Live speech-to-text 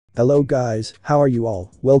Hello guys, how are you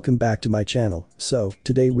all? Welcome back to my channel. So,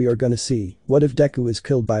 today we are gonna see, what if Deku is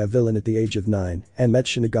killed by a villain at the age of 9 and met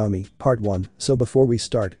Shinigami, part 1. So before we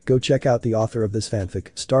start, go check out the author of this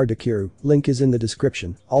fanfic, StarDekiru, link is in the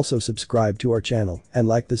description, also subscribe to our channel and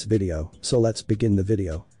like this video, so let's begin the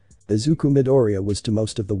video. Izuku Midoriya was to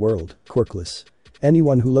most of the world, quirkless.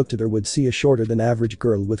 Anyone who looked at her would see a shorter than average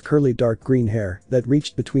girl with curly dark green hair that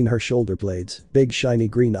reached between her shoulder blades, big shiny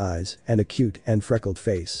green eyes, and a cute and freckled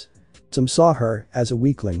face. Some saw her as a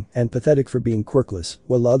weakling and pathetic for being quirkless,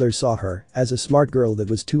 while others saw her as a smart girl that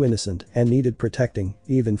was too innocent and needed protecting,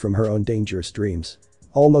 even from her own dangerous dreams.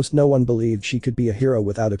 Almost no one believed she could be a hero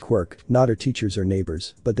without a quirk, not her teachers or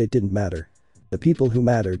neighbors, but they didn't matter. The people who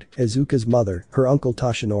mattered, Izuka's mother, her uncle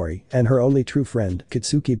Toshinori, and her only true friend,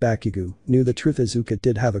 Kitsuki Bakugo, knew the truth. Izuka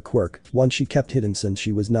did have a quirk, one she kept hidden since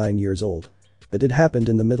she was 9 years old. But it happened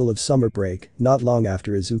in the middle of summer break, not long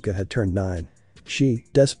after Izuka had turned 9. She,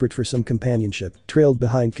 desperate for some companionship, trailed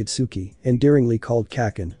behind Kitsuki, endearingly called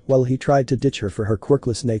Kaken, while he tried to ditch her for her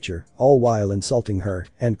quirkless nature, all while insulting her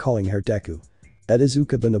and calling her Deku. Had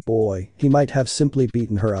Izuka been a boy, he might have simply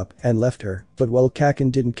beaten her up and left her, but while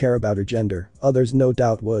Kaken didn't care about her gender, others no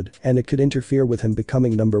doubt would, and it could interfere with him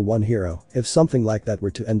becoming #1 hero if something like that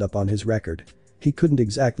were to end up on his record. He couldn't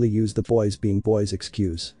exactly use the boys being boys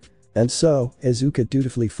excuse. And so, Izuka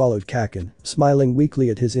dutifully followed Kaken, smiling weakly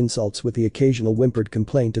at his insults with the occasional whimpered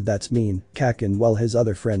complaint of "that's mean, Kaken," while his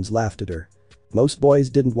other friends laughed at her. Most boys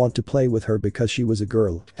didn't want to play with her because she was a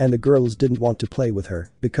girl, and the girls didn't want to play with her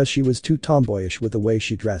because she was too tomboyish with the way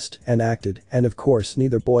she dressed and acted, and of course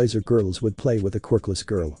neither boys or girls would play with a quirkless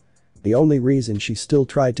girl. The only reason she still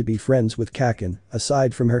tried to be friends with Kaken,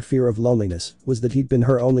 aside from her fear of loneliness, was that he'd been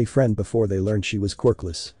her only friend before they learned she was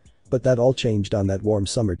quirkless. But that all changed on that warm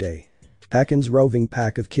summer day. Kaken's roving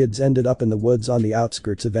pack of kids ended up in the woods on the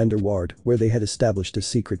outskirts of Enderward, where they had established a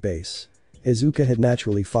secret base. Izuka had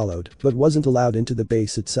naturally followed, but wasn't allowed into the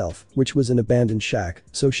base itself, which was an abandoned shack,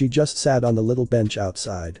 so she just sat on the little bench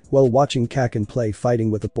outside while watching Kaken play fighting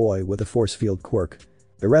with a boy with a force field quirk.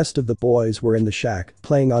 The rest of the boys were in the shack,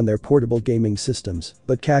 playing on their portable gaming systems,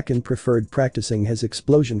 but Kaken preferred practicing his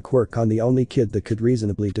explosion quirk on the only kid that could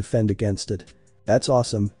reasonably defend against it. "That's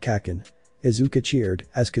awesome, Kaken," Izuka cheered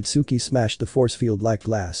as Kitsuki smashed the force field like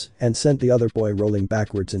glass and sent the other boy rolling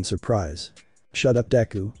backwards in surprise. "Shut up,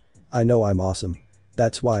 Deku. I know I'm awesome.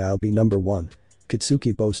 That's why I'll be #1.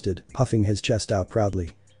 Kitsuki boasted, puffing his chest out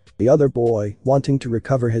proudly. The other boy, wanting to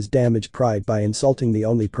recover his damaged pride by insulting the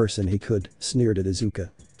only person he could, sneered at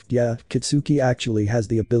Izuka. "Yeah, Kitsuki actually has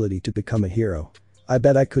the ability to become a hero. I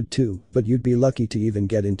bet I could too, but you'd be lucky to even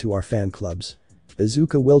get into our fan clubs."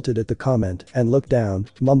 Izuka wilted at the comment and looked down,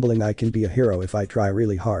 mumbling, "I can be a hero if I try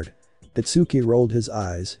really hard." Kitsuki rolled his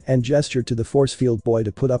eyes and gestured to the force field boy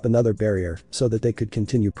to put up another barrier so that they could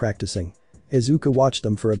continue practicing. Izuka watched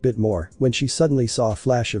them for a bit more when she suddenly saw a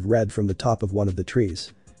flash of red from the top of one of the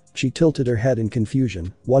trees. She tilted her head in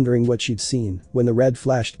confusion, wondering what she'd seen when the red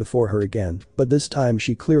flashed before her again, but this time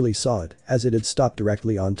she clearly saw it as it had stopped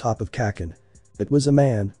directly on top of Kaken. It was a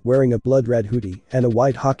man, wearing a blood-red hoodie and a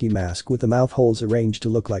white hockey mask with the mouth holes arranged to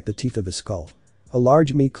look like the teeth of a skull. A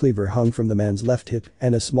large meat cleaver hung from the man's left hip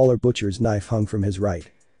and a smaller butcher's knife hung from his right.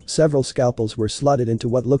 Several scalpels were slotted into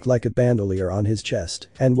what looked like a bandolier on his chest,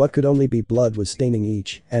 and what could only be blood was staining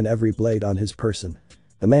each and every blade on his person.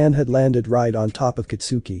 The man had landed right on top of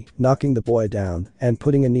Kitsuki, knocking the boy down and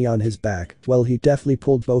putting a knee on his back while he deftly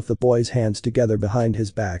pulled both the boy's hands together behind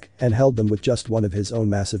his back and held them with just one of his own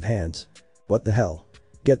massive hands. "What the hell?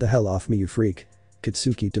 Get the hell off me, you freak,"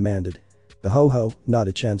 Kitsuki demanded. "Ho-ho, not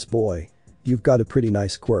a chance, boy. You've got a pretty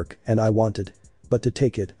nice quirk and I want it. But to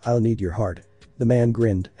take it, I'll need your heart." The man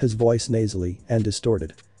grinned, his voice nasally and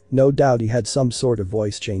distorted. No doubt he had some sort of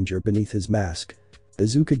voice changer beneath his mask.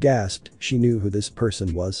 Izuka gasped, she knew who this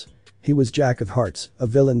person was. He was Jack of Hearts, a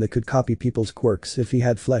villain that could copy people's quirks if he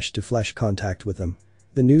had flesh-to-flesh contact with them.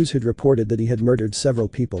 The news had reported that he had murdered several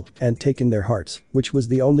people and taken their hearts, which was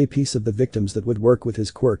the only piece of the victims that would work with his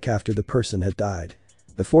quirk after the person had died.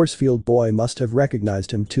 The force field boy must have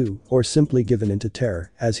recognized him too, or simply given into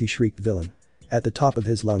terror as he shrieked "villain" at the top of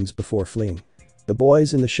his lungs before fleeing. The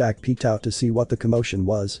boys in the shack peeked out to see what the commotion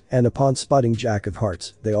was, and upon spotting Jack of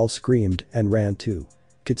Hearts, they all screamed and ran too.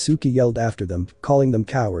 Kitsuki yelled after them, calling them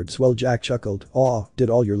cowards while Jack chuckled, "Aw, did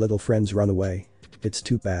all your little friends run away? It's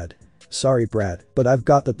too bad. Sorry brat, but I've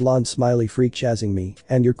got that blonde smiley freak chasing me,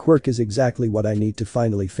 and your quirk is exactly what I need to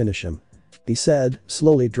finally finish him," he said,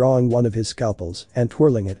 slowly drawing one of his scalpels and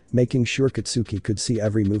twirling it, making sure Kitsuki could see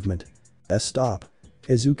every movement. "Stop,"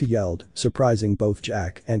 Izuka yelled, surprising both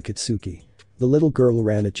Jack and Kitsuki. The little girl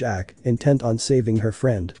ran at Jack, intent on saving her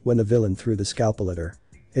friend, when the villain threw the scalpel at her.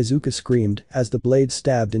 Izuka screamed as the blade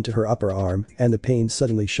stabbed into her upper arm and the pain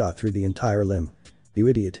suddenly shot through the entire limb. "You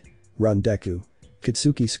idiot. Run, Deku."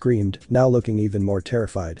 Katsuki screamed, now looking even more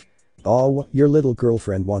terrified. "Oh, your little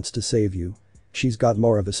girlfriend wants to save you. She's got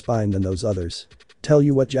more of a spine than those others." Tell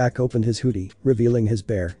you what, Jack opened his hoodie, revealing his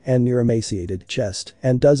bare and near emaciated chest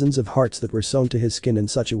and dozens of hearts that were sewn to his skin in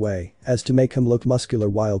such a way as to make him look muscular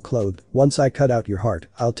while clothed. "Once I cut out your heart,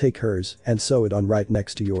 I'll take hers and sew it on right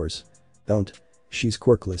next to yours." "Don't. She's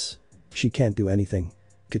quirkless. She can't do anything,"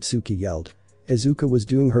 Katsuki yelled. Izuka was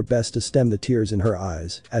doing her best to stem the tears in her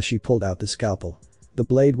eyes as she pulled out the scalpel. The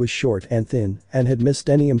blade was short and thin and had missed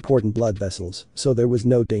any important blood vessels, so there was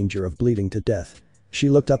no danger of bleeding to death. She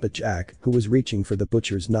looked up at Jack, who was reaching for the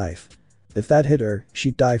butcher's knife. If that hit her,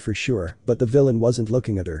 she'd die for sure, but the villain wasn't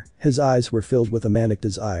looking at her. His eyes were filled with a manic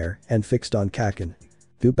desire and fixed on Kaken.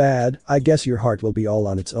 "Too bad, I guess your heart will be all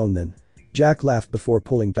on its own then." Jack laughed before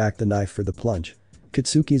pulling back the knife for the plunge.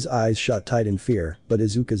 Katsuki's eyes shut tight in fear, but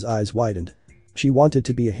Izuka's eyes widened. She wanted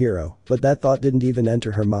to be a hero, but that thought didn't even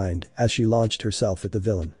enter her mind as she launched herself at the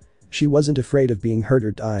villain. She wasn't afraid of being hurt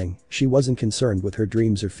or dying, she wasn't concerned with her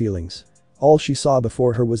dreams or feelings. All she saw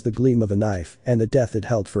before her was the gleam of a knife and the death it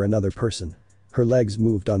held for another person. Her legs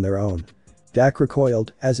moved on their own. Jack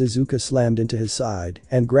recoiled as Izuka slammed into his side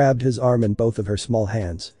and grabbed his arm in both of her small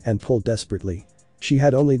hands and pulled desperately. She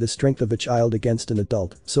had only the strength of a child against an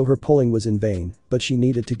adult, so her pulling was in vain, but she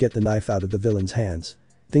needed to get the knife out of the villain's hands.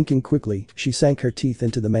 Thinking quickly, she sank her teeth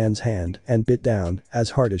into the man's hand and bit down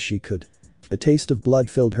as hard as she could. The taste of blood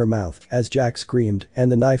filled her mouth as Jack screamed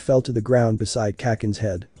and the knife fell to the ground beside Kaken's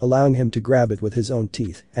head, allowing him to grab it with his own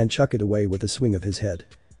teeth and chuck it away with a swing of his head.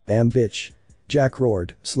 "Damn bitch." Jack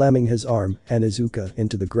roared, slamming his arm and Izuka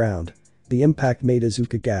into the ground. The impact made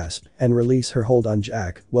Izuka gasp and release her hold on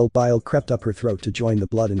Jack while bile crept up her throat to join the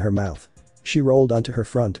blood in her mouth. She rolled onto her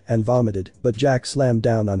front and vomited, but Jack slammed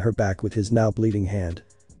down on her back with his now bleeding hand.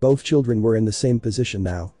 Both children were in the same position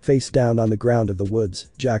now, face down on the ground of the woods,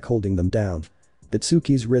 Jack holding them down.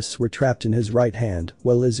 Itsuki's wrists were trapped in his right hand,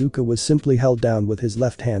 while Izuka was simply held down with his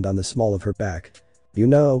left hand on the small of her back. "You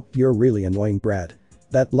know, you're a really annoying brat.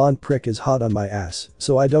 That blonde prick is hot on my ass,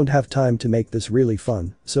 so I don't have time to make this really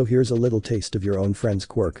fun, so here's a little taste of your own friend's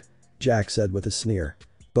quirk," Jack said with a sneer.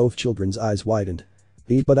 Both children's eyes widened.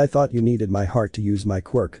 "But I thought you needed my heart to use my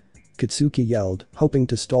quirk," Katsuki yelled, hoping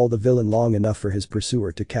to stall the villain long enough for his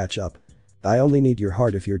pursuer to catch up. "I only need your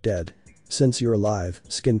heart if you're dead. Since you're alive,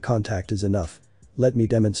 skin contact is enough. Let me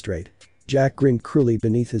demonstrate." Jack grinned cruelly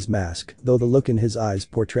beneath his mask, though the look in his eyes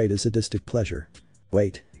portrayed a sadistic pleasure.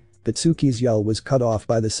 "Wait." Itsuki's yell was cut off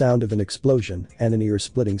by the sound of an explosion and an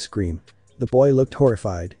ear-splitting scream. The boy looked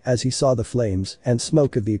horrified as he saw the flames and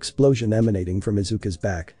smoke of the explosion emanating from Izuka's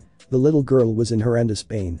back. The little girl was in horrendous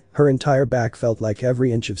pain, her entire back felt like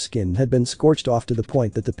every inch of skin had been scorched off to the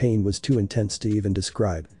point that the pain was too intense to even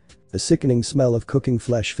describe. The sickening smell of cooking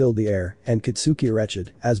flesh filled the air and Katsuki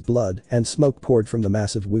retched as blood and smoke poured from the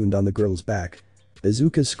massive wound on the girl's back.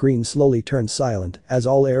 Izuka's scream slowly turned silent as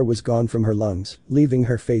all air was gone from her lungs, leaving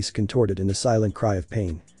her face contorted in a silent cry of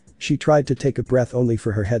pain. She tried to take a breath only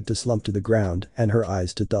for her head to slump to the ground and her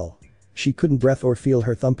eyes to dull. She couldn't breathe or feel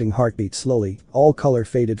her thumping heartbeat. Slowly, all color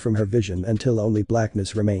faded from her vision until only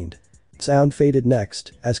blackness remained. Sound faded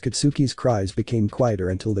next as Katsuki's cries became quieter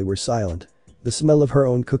until they were silent. The smell of her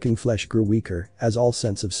own cooking flesh grew weaker as all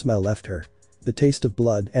sense of smell left her. The taste of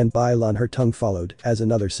blood and bile on her tongue followed as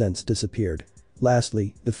another sense disappeared.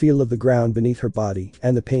 Lastly, the feel of the ground beneath her body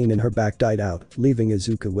and the pain in her back died out, leaving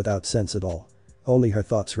Izuka without sense at all. Only her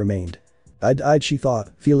thoughts remained. "I died," she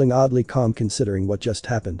thought, feeling oddly calm considering what just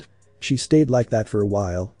happened. She stayed like that for a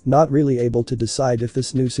while, not really able to decide if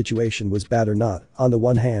this new situation was bad or not. On the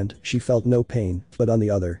one hand, she felt no pain, but on the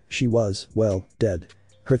other, she was, well, dead.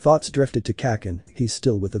 Her thoughts drifted to Kaken, he's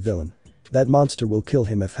still with the villain. That monster will kill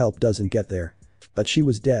him if help doesn't get there. But she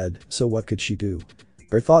was dead, so what could she do?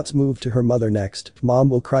 Her thoughts moved to her mother next. Mom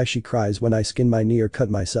will cry. She cries when I skin my knee or cut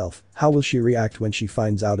myself. How will she react when she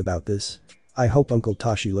finds out about this? I hope Uncle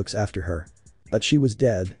Tashi looks after her. But she was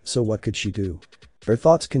dead, so what could she do? Her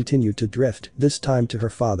thoughts continued to drift, this time to her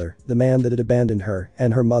father, the man that had abandoned her,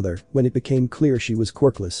 and her mother. When it became clear she was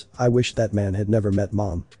quirkless, I wished that man had never met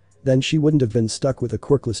Mom. Then she wouldn't have been stuck with a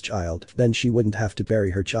quirkless child, then she wouldn't have to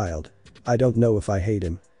bury her child. I don't know if I hate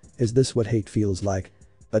him. Is this what hate feels like?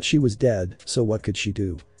 But she was dead, so what could she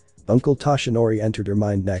do? Uncle Toshinori entered her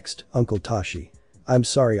mind next. Uncle Tashi. I'm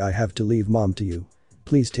sorry I have to leave Mom to you.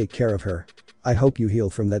 Please take care of her. I hope you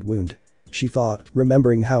heal from that wound. She thought,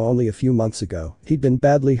 remembering how only a few months ago he'd been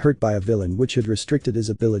badly hurt by a villain which had restricted his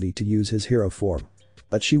ability to use his hero form.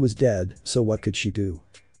 But she was dead, so what could she do?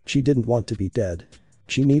 She didn't want to be dead.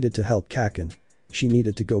 She needed to help Kaken. She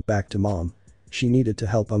needed to go back to mom. She needed to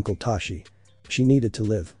help Uncle Tashi. She needed to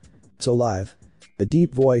live. It's alive. The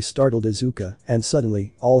deep voice startled Izuka, and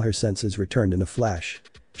suddenly, all her senses returned in a flash.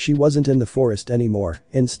 She wasn't in the forest anymore,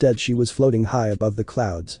 instead she was floating high above the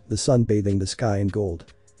clouds, the sun bathing the sky in gold.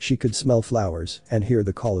 She could smell flowers and hear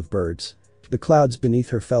the call of birds. The clouds beneath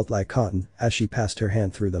her felt like cotton as she passed her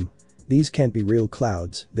hand through them. These can't be real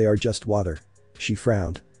clouds, they are just water. She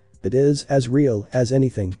frowned. It is as real as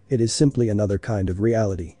anything, it is simply another kind of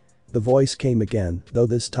reality. The voice came again, though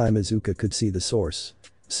this time Izuka could see the source.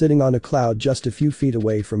 Sitting on a cloud just a few feet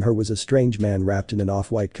away from her was a strange man wrapped in an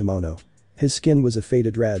off-white kimono. His skin was a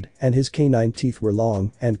faded red, and his canine teeth were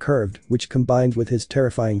long and curved, which combined with his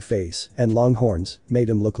terrifying face and long horns, made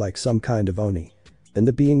him look like some kind of oni. In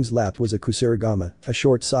the being's lap was a kusurigama, a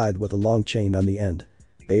short scythe with a long chain on the end.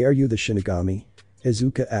 "Hey, are you the Shinigami?"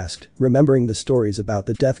 Izuka asked, remembering the stories about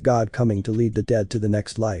the death god coming to lead the dead to the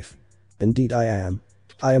next life. "Indeed I am.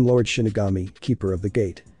 I am Lord Shinigami, Keeper of the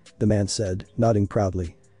Gate," the man said, nodding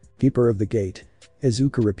proudly. "Keeper of the Gate?"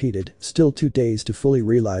 Izuka repeated, still too dazed to fully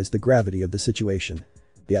realize the gravity of the situation.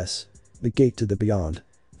 "Yes. The gate to the beyond.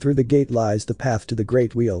 Through the gate lies the path to the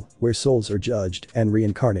Great Wheel, where souls are judged and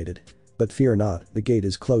reincarnated. But fear not, the gate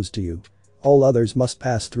is closed to you. All others must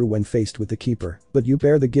pass through when faced with the Keeper, but you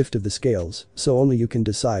bear the gift of the scales, so only you can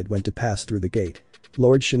decide when to pass through the gate,"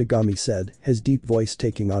 Lord Shinigami said, his deep voice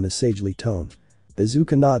taking on a sagely tone.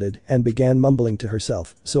 Izuka nodded and began mumbling to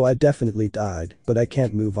herself, "So I definitely died, but I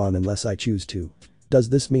can't move on unless I choose to. Does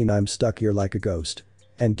this mean I'm stuck here like a ghost?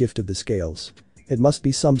 And gift of the scales. It must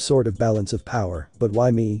be some sort of balance of power, but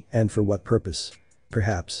why me, and for what purpose?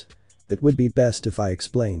 Perhaps. It would be best if I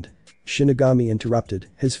explained." Shinigami interrupted,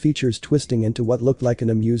 his features twisting into what looked like an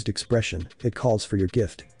amused expression. "It calls for your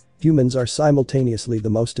gift. Humans are simultaneously the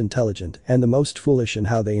most intelligent and the most foolish in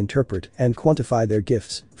how they interpret and quantify their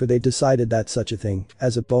gifts, for they decided that such a thing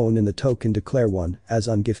as a bone in the toe can declare one as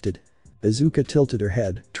ungifted." Izuka tilted her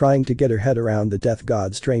head, trying to get her head around the death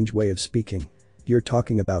god's strange way of speaking. "You're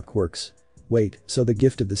talking about quirks. Wait, so the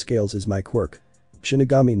gift of the scales is my quirk?"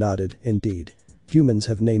 Shinigami nodded, "Indeed. Humans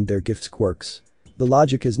have named their gifts quirks. The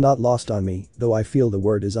logic is not lost on me, though I feel the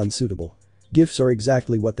word is unsuitable. Gifts are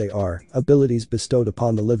exactly what they are, abilities bestowed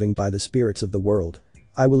upon the living by the spirits of the world.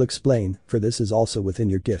 I will explain, for this is also within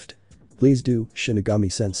your gift." "Please do,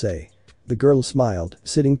 Shinigami-sensei." The girl smiled,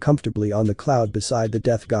 sitting comfortably on the cloud beside the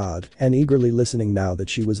death god and eagerly listening now that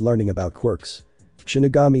she was learning about quirks.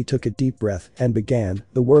 Shinigami took a deep breath and began,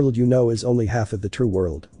 "The world you know is only half of the true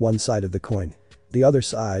world, one side of the coin. The other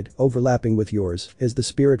side, overlapping with yours, is the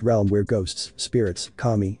spirit realm where ghosts, spirits,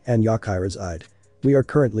 kami, and yokai reside. We are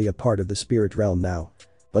currently a part of the spirit realm now.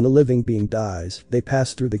 When a living being dies, they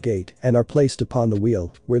pass through the gate and are placed upon the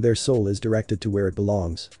wheel, where their soul is directed to where it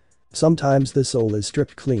belongs. Sometimes the soul is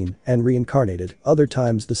stripped clean and reincarnated, other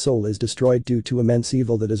times the soul is destroyed due to immense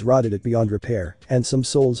evil that has rotted it beyond repair, and some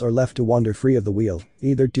souls are left to wander free of the wheel,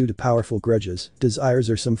 either due to powerful grudges, desires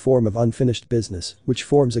or some form of unfinished business, which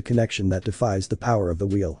forms a connection that defies the power of the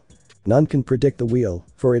wheel. None can predict the wheel,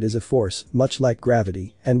 for it is a force, much like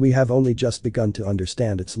gravity, and we have only just begun to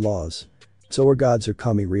understand its laws. So are gods or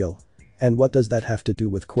kami real? And what does that have to do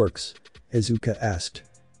with quirks?" Izuka asked.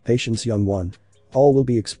 "Patience, young one. All will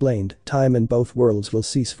be explained, time in both worlds will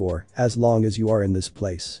cease for as long as you are in this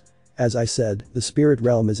place. As I said, the spirit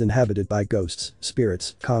realm is inhabited by ghosts,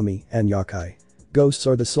 spirits, kami, and yokai. Ghosts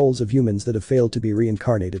are the souls of humans that have failed to be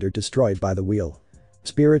reincarnated or destroyed by the wheel.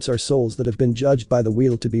 Spirits are souls that have been judged by the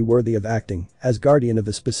wheel to be worthy of acting as guardian of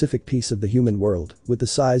a specific piece of the human world, with the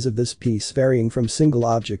size of this piece varying from single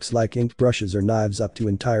objects like ink brushes or knives up to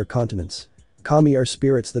entire continents. Kami are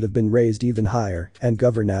spirits that have been raised even higher and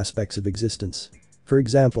govern aspects of existence. For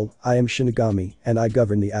example, I am Shinigami and I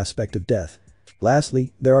govern the aspect of death.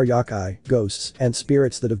 Lastly, there are yokai, ghosts, and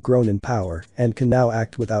spirits that have grown in power and can now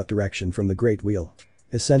act without direction from the Great Wheel.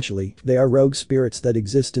 Essentially, they are rogue spirits that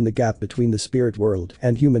exist in the gap between the spirit world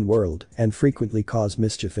and human world and frequently cause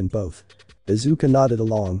mischief in both." Izuka nodded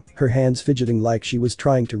along, her hands fidgeting like she was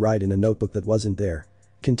trying to write in a notebook that wasn't there.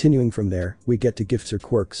 "Continuing from there, we get to gifts or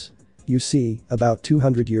quirks. You see, about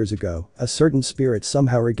 200 years ago, a certain spirit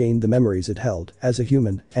somehow regained the memories it held as a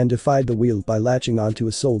human and defied the wheel by latching onto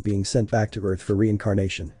a soul being sent back to Earth for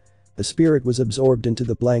reincarnation. The spirit was absorbed into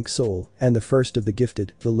the blank soul and the first of the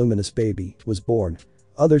gifted, the luminous baby, was born.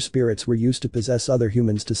 Other spirits were used to possess other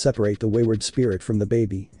humans to separate the wayward spirit from the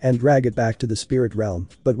baby and drag it back to the spirit realm,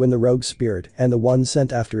 but when the rogue spirit and the one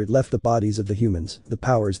sent after it left the bodies of the humans, the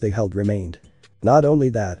powers they held remained. Not only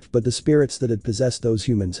that, but the spirits that had possessed those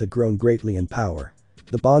humans had grown greatly in power.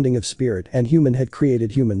 The bonding of spirit and human had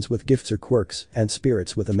created humans with gifts or quirks and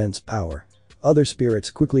spirits with immense power. Other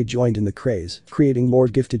spirits quickly joined in the craze, creating more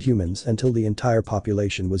gifted humans until the entire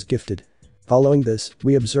population was gifted. Following this,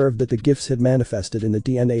 we observed that the gifts had manifested in the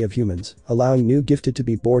DNA of humans, allowing new gifted to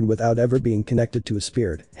be born without ever being connected to a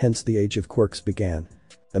spirit, hence the age of quirks began.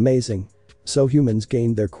 Amazing. So humans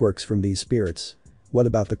gained their quirks from these spirits. What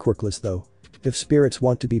about the quirkless though? If spirits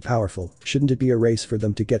want to be powerful, shouldn't it be a race for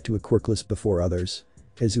them to get to a quirkless before others?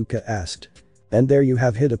 Izuka asked. And there you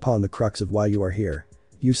have hit upon the crux of why you are here.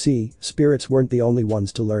 You see, spirits weren't the only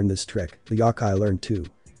ones to learn this trick, the yokai learned too.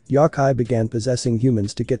 Yokai began possessing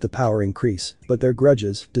humans to get the power increase, but their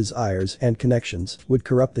grudges, desires, and connections would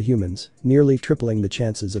corrupt the humans, nearly tripling the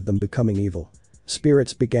chances of them becoming evil.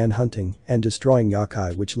 Spirits began hunting and destroying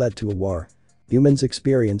yokai, which led to a war. Humans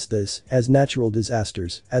experienced this as natural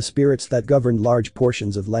disasters, as spirits that governed large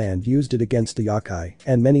portions of land used it against the yokai,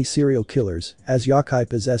 and many serial killers, as yokai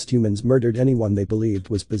possessed humans, murdered anyone they believed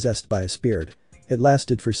was possessed by a spirit. It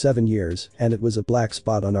lasted for 7 years, and it was a black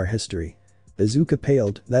spot on our history. Izuka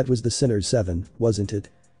paled. That was the Sinner's 7, wasn't it?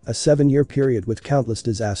 A 7-year period with countless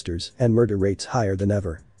disasters and murder rates higher than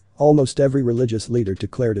ever. Almost every religious leader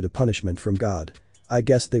declared it a punishment from God. I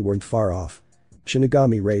guess they weren't far off.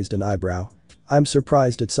 Shinigami raised an eyebrow. I'm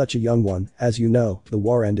surprised at such a young one, as you know, the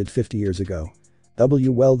war ended 50 years ago.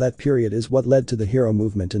 Well, that period is what led to the hero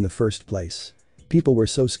movement in the first place. People were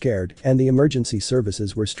so scared and the emergency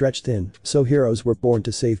services were stretched thin, so heroes were born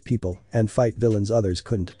to save people and fight villains others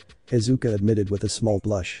couldn't. Izuka admitted with a small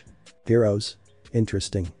blush. Heroes?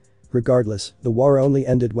 Interesting. Regardless, the war only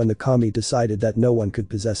ended when the kami decided that no one could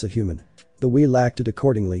possess a human. The wheel acted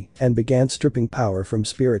accordingly and began stripping power from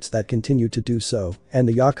spirits that continued to do so, and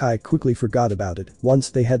the yokai quickly forgot about it once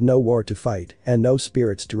they had no war to fight and no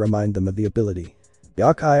spirits to remind them of the ability.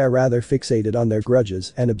 Yokai are rather fixated on their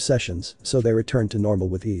grudges and obsessions, so they return to normal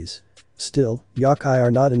with ease. Still, yokai are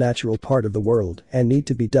not a natural part of the world and need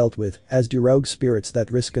to be dealt with, as do rogue spirits that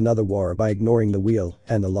risk another war by ignoring the wheel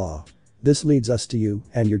and the law. This leads us to you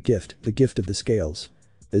and your gift, the gift of the scales.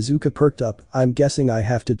 Izuka perked up. I'm guessing I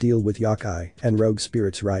have to deal with yokai and rogue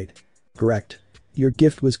spirits, right? Correct. Your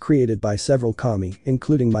gift was created by several kami,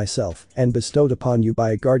 including myself, and bestowed upon you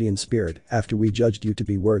by a guardian spirit after we judged you to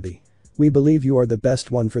be worthy. We believe you are the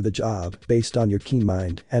best one for the job based on your keen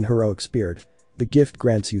mind and heroic spirit. The gift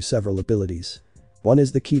grants you several abilities. One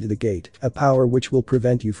is the key to the gate, a power which will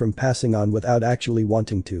prevent you from passing on without actually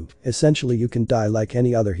wanting to. Essentially, you can die like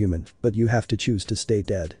any other human, but you have to choose to stay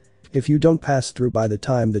dead. If you don't pass through by the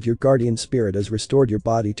time that your guardian spirit has restored your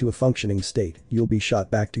body to a functioning state, you'll be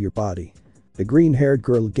shot back to your body. The green-haired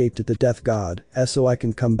girl gaped at the death god, so I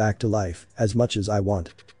can come back to life as much as I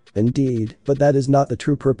want. Indeed, but that is not the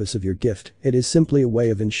true purpose of your gift. It is simply a way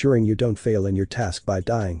of ensuring you don't fail in your task by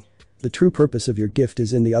dying. The true purpose of your gift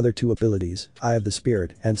is in the other two abilities, Eye of the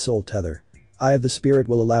Spirit and Soul Tether. Eye of the Spirit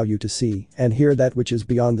will allow you to see and hear that which is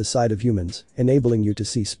beyond the sight of humans, enabling you to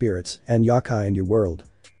see spirits and yokai in your world.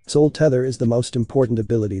 Soul Tether is the most important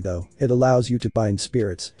ability though. It allows you to bind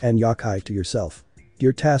spirits and yokai to yourself.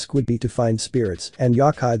 Your task would be to find spirits and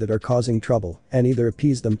yokai that are causing trouble and either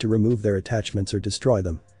appease them to remove their attachments or destroy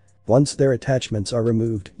them. Once their attachments are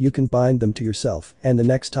removed, you can bind them to yourself, and the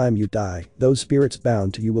next time you die, those spirits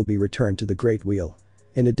bound to you will be returned to the Great Wheel.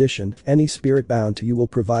 In addition, any spirit bound to you will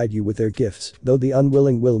provide you with their gifts, though the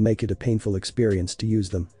unwilling will make it a painful experience to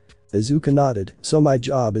use them. Izuka nodded. So my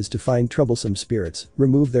job is to find troublesome spirits,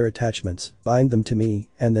 remove their attachments, bind them to me,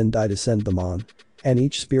 and then die to send them on. And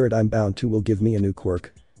each spirit I'm bound to will give me a new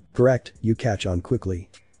quirk. Correct, you catch on quickly.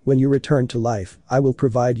 When you return to life, I will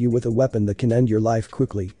provide you with a weapon that can end your life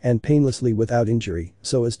quickly and painlessly without injury,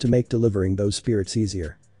 so as to make delivering those spirits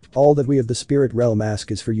easier. All that we of the spirit realm ask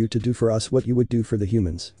is for you to do for us what you would do for the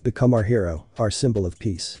humans, become our hero, our symbol of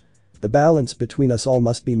peace. The balance between us all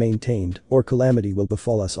must be maintained, or calamity will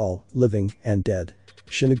befall us all, living and dead.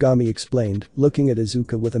 Shinigami explained, looking at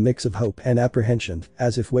Izuka with a mix of hope and apprehension,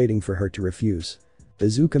 as if waiting for her to refuse.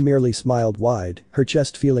 Izuka merely smiled wide, her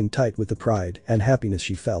chest feeling tight with the pride and happiness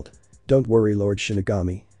she felt. Don't worry, Lord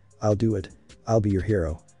Shinigami. I'll do it. I'll be your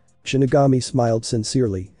hero. Shinigami smiled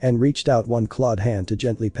sincerely and reached out one clawed hand to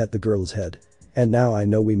gently pet the girl's head. And now I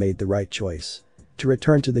know we made the right choice. To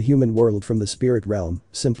return to the human world from the spirit realm,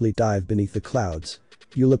 simply dive beneath the clouds.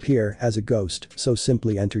 You'll appear as a ghost, so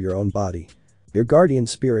simply enter your own body. Your guardian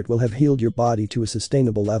spirit will have healed your body to a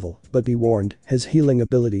sustainable level, but be warned, his healing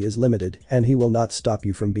ability is limited and he will not stop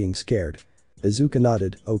you from being scared. Izuka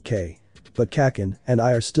nodded, okay. But Kaken and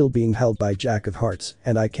I are still being held by Jack of Hearts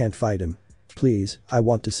and I can't fight him. Please, I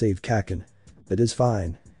want to save Kaken. That is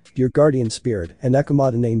fine. Your guardian spirit, an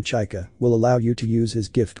Ekamata named Chika, will allow you to use his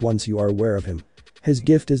gift once you are aware of him. His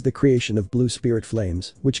gift is the creation of blue spirit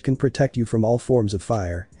flames, which can protect you from all forms of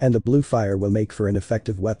fire, and the blue fire will make for an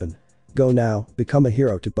effective weapon. Go now, become a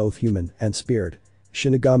hero to both human and spirit.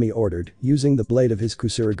 Shinigami ordered, using the blade of his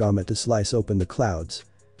Kusurigama to slice open the clouds.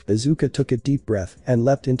 Izuka took a deep breath and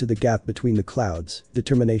leapt into the gap between the clouds,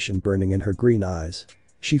 determination burning in her green eyes.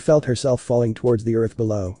 She felt herself falling towards the earth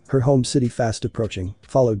below, her home city fast approaching,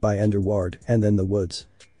 followed by Enderward and then the woods.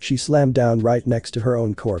 She slammed down right next to her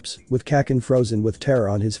own corpse, with Kakin frozen with terror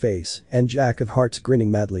on his face and Jack of Hearts grinning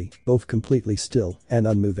madly, both completely still and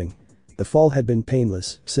unmoving. The fall had been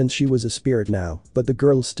painless, since she was a spirit now, but the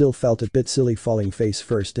girl still felt a bit silly falling face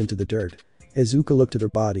first into the dirt. Izuka looked at her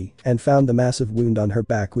body and found the massive wound on her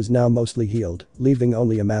back was now mostly healed, leaving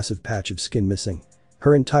only a massive patch of skin missing.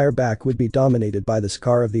 Her entire back would be dominated by the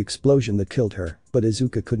scar of the explosion that killed her, but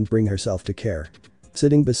Izuka couldn't bring herself to care.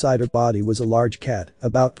 Sitting beside her body was a large cat,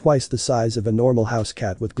 about twice the size of a normal house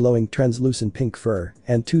cat with glowing translucent pink fur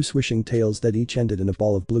and two swishing tails that each ended in a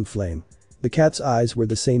ball of blue flame. The cat's eyes were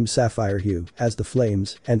the same sapphire hue as the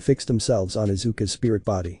flames and fixed themselves on Izuka's spirit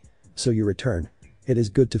body. So you return. It is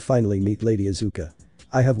good to finally meet Lady Izuka.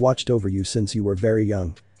 I have watched over you since you were very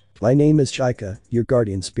young. My name is Chika, your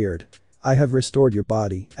guardian spirit. I have restored your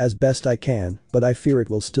body as best I can, but I fear it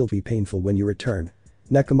will still be painful when you return.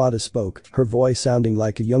 Nekomata spoke, her voice sounding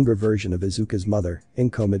like a younger version of Izuka's mother,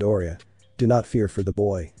 Inko Midoriya. Do not fear for the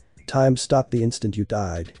boy. Time stopped the instant you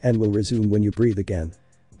died and will resume when you breathe again.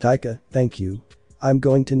 Taika, thank you. I'm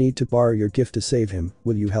going to need to borrow your gift to save him,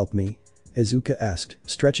 will you help me? Izuka asked,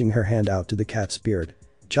 stretching her hand out to the cat spirit.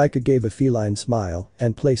 Chika gave a feline smile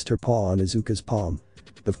and placed her paw on Izuka's palm.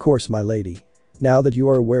 Of course my lady. Now that you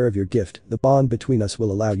are aware of your gift, the bond between us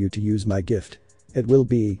will allow you to use my gift. It will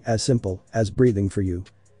be as simple as breathing for you.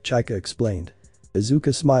 Chika explained.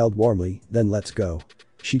 Izuka smiled warmly, then let's go.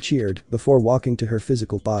 She cheered before walking to her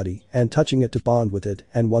physical body and touching it to bond with it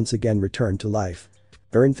and once again return to life.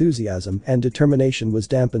 Her enthusiasm and determination was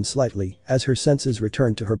dampened slightly as her senses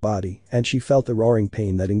returned to her body and she felt the roaring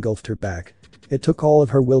pain that engulfed her back. It took all of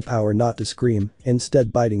her willpower not to scream,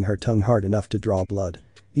 instead biting her tongue hard enough to draw blood.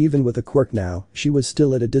 Even with a quirk now, she was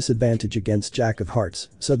still at a disadvantage against Jack of Hearts,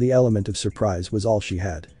 so the element of surprise was all she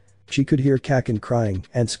had. She could hear Kakin crying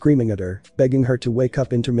and screaming at her, begging her to wake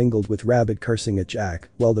up intermingled with rabid cursing at Jack,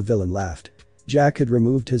 while the villain laughed. Jack had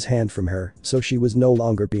removed his hand from her, so she was no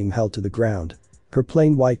longer being held to the ground. Her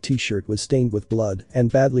plain white t-shirt was stained with blood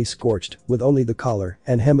and badly scorched, with only the collar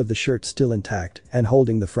and hem of the shirt still intact and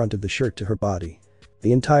holding the front of the shirt to her body.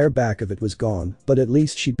 The entire back of it was gone, but at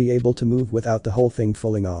least she'd be able to move without the whole thing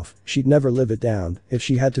falling off. She'd never live it down if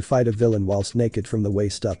she had to fight a villain whilst naked from the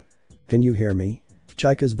waist up. Can you hear me?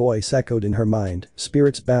 Chika's voice echoed in her mind,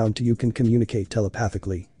 spirits bound to you can communicate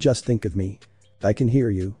telepathically, just think of me. I can hear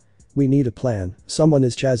you. We need a plan, someone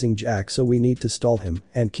is chasing Jack so we need to stall him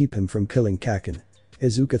and keep him from killing Kakin.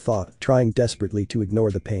 Izuka thought, trying desperately to ignore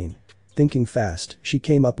the pain. Thinking fast, she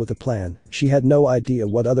came up with a plan. She had no idea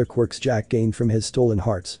what other quirks Jack gained from his stolen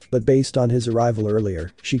hearts, but based on his arrival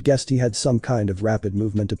earlier, she guessed he had some kind of rapid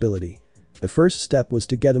movement ability. The first step was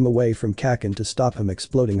to get him away from Kakin to stop him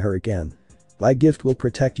exploding her again. My gift will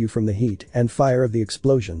protect you from the heat and fire of the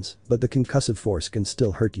explosions, but the concussive force can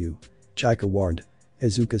still hurt you. Chika warned.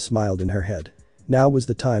 Izuka smiled in her head. Now was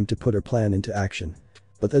the time to put her plan into action.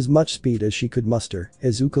 With as much speed as she could muster,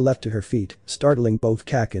 Izuka leapt to her feet, startling both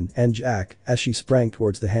Kakin and Jack as she sprang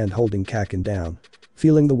towards the hand holding Kakin down.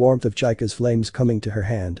 Feeling the warmth of Chika's flames coming to her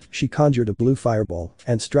hand, she conjured a blue fireball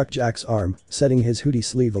and struck Jack's arm, setting his hoodie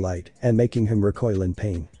sleeve alight and making him recoil in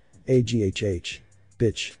pain. AGHH.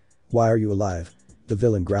 Bitch. Why are you alive? The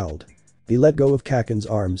villain growled. He let go of Kakin's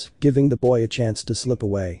arms, giving the boy a chance to slip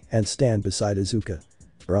away and stand beside Izuka.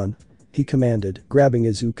 Run. He commanded, grabbing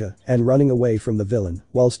Izuka and running away from the villain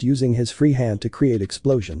whilst using his free hand to create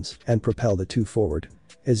explosions and propel the two forward.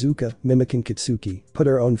 Izuka, mimicking Kitsuki, put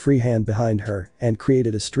her own free hand behind her and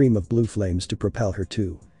created a stream of blue flames to propel her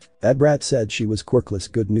too. That brat said she was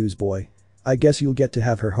quirkless. Good news, boy. I guess you'll get to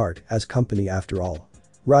have her heart as company after all.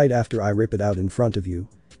 Right after I rip it out in front of you.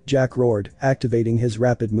 Jack roared, activating his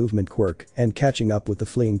rapid movement quirk and catching up with the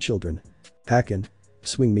fleeing children. Kakin.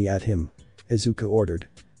 Swing me at him. Izuka ordered.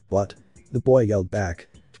 What? The boy yelled back.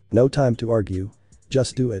 No time to argue.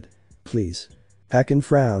 Just do it. Please. Kakin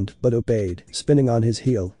frowned but obeyed, spinning on his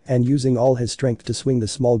heel and using all his strength to swing the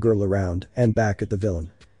small girl around and back at the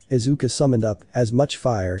villain. Izuka summoned up as much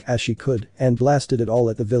fire as she could and blasted it all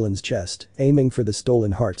at the villain's chest, aiming for the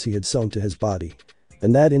stolen hearts he had sewn to his body.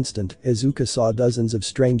 In that instant, Izuka saw dozens of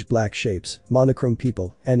strange black shapes, monochrome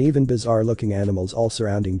people, and even bizarre-looking animals all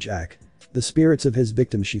surrounding Jack. The spirits of his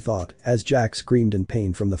victims, she thought, as Jack screamed in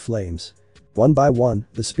pain from the flames. One by one,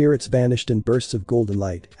 the spirits vanished in bursts of golden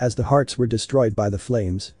light as the hearts were destroyed by the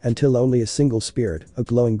flames until only a single spirit, a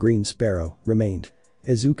glowing green sparrow, remained.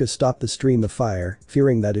 Izuka stopped the stream of fire,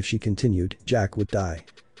 fearing that if she continued, Jack would die.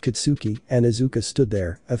 Katsuki and Izuka stood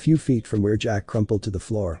there, a few feet from where Jack crumpled to the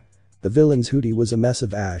floor. The villain's hoodie was a mess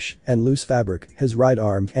of ash and loose fabric, his right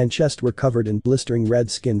arm and chest were covered in blistering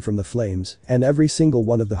red skin from the flames, and every single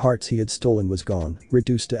one of the hearts he had stolen was gone,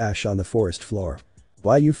 reduced to ash on the forest floor.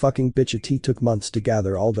 Why you fucking bitch, it took months to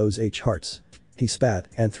gather all those hearts. He spat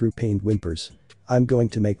and threw pained whimpers. I'm going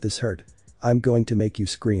to make this hurt. I'm going to make you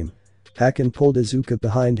scream. Haken pulled Izuka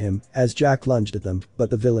behind him as Jack lunged at them, but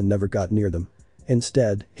the villain never got near them.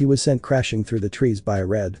 Instead, he was sent crashing through the trees by a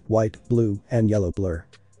red, white, blue, and yellow blur.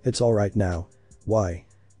 It's alright now. Why?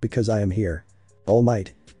 Because I am here. All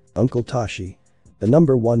Might. Uncle Tashi. The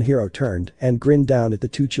number 1 hero turned and grinned down at the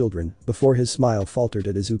two children before his smile faltered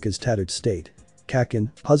at Izuka's tattered state. Kaken,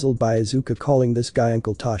 puzzled by Izuka calling this guy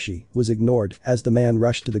Uncle Tashi, was ignored as the man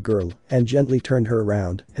rushed to the girl and gently turned her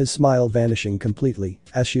around, his smile vanishing completely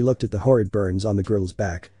as she looked at the horrid burns on the girl's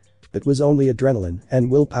back. It was only adrenaline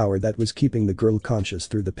and willpower that was keeping the girl conscious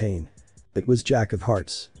through the pain. It was Jack of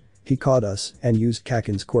Hearts. He caught us and used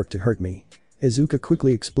Kaken's quirk to hurt me. Izuka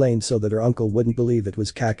quickly explained so that her uncle wouldn't believe it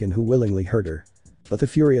was Kaken who willingly hurt her. With a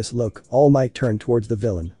furious look, All Might turned towards the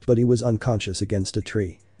villain, but he was unconscious against a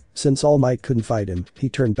tree. Since All Might couldn't fight him, he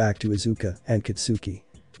turned back to Izuka and Katsuki.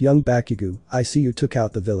 Young Bakugo, I see you took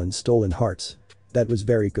out the villain's stolen hearts. That was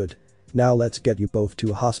very good. Now let's get you both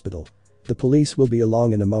to a hospital. The police will be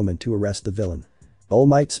along in a moment to arrest the villain. All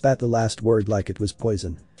Might spat the last word like it was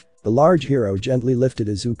poison. The large hero gently lifted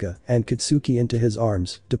Izuka and Katsuki into his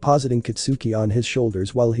arms, depositing Katsuki on his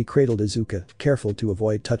shoulders while he cradled Izuka, careful to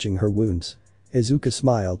avoid touching her wounds. Izuka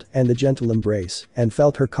smiled and the gentle embrace and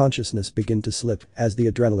felt her consciousness begin to slip as the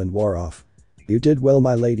adrenaline wore off. You did well,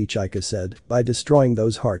 my lady, Chika said, by destroying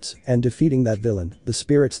those hearts and defeating that villain. The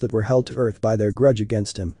spirits that were held to earth by their grudge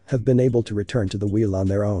against him have been able to return to the wheel on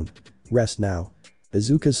their own. Rest now.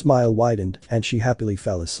 Izuka's smile widened and she happily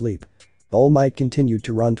fell asleep. All Might continued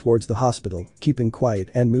to run towards the hospital, keeping quiet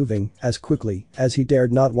and moving as quickly as he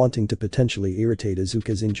dared, not wanting to potentially irritate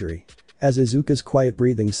Izuka's injury. As Izuka's quiet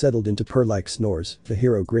breathing settled into purr-like snores, the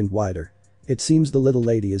hero grinned wider. It seems the little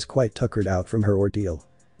lady is quite tuckered out from her ordeal.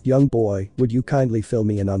 Young boy, would you kindly fill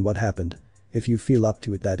me in on what happened? If you feel up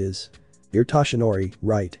to it, that is. You're Toshinori,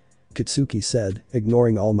 right? Katsuki said,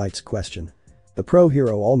 ignoring All Might's question. The pro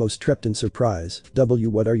hero almost tripped in surprise.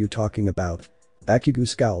 What are you talking about? Bakugo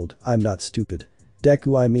scowled, I'm not stupid.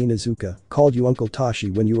 Deku, I mean Izuka, called you Uncle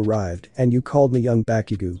Tashi when you arrived and you called me young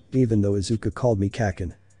Bakugo, even though Izuka called me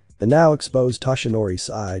Kaken. The now exposed Toshinori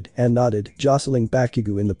sighed and nodded, jostling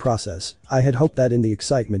Bakugo in the process. I had hoped that in the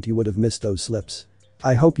excitement you would have missed those slips.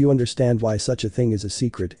 I hope you understand why such a thing is a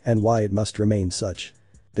secret and why it must remain such.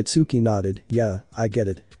 Itsuki nodded, yeah, I get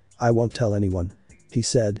it. I won't tell anyone. He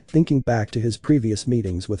said, thinking back to his previous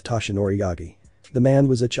meetings with Toshinori Yagi. The man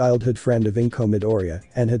was a childhood friend of Inko Midoriya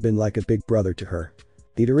and had been like a big brother to her.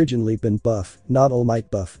 He'd originally been buff, not All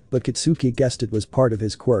Might buff, but Katsuki guessed it was part of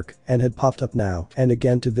his quirk and had popped up now and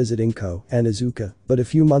again to visit Inko and Izuka, but a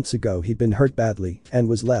few months ago he'd been hurt badly and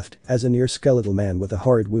was left as a near-skeletal man with a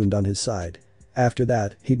horrid wound on his side. After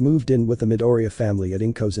that, he'd moved in with the Midoriya family at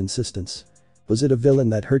Inko's insistence. Was it a villain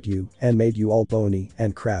that hurt you and made you all bony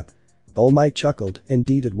and crap? All Might chuckled,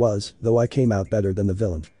 indeed it was, though I came out better than the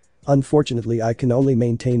villain. Unfortunately, I can only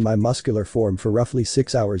maintain my muscular form for roughly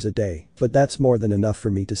 6 hours a day, but that's more than enough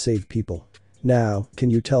for me to save people. Now,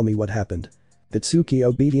 can you tell me what happened? Itsuki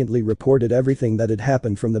obediently reported everything that had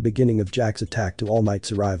happened from the beginning of Jack's attack to All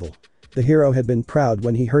Might's arrival. The hero had been proud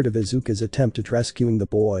when he heard of Izuka's attempt at rescuing the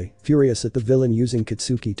boy, furious at the villain using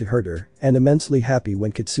Katsuki to hurt her, and immensely happy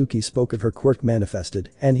when Katsuki spoke of her quirk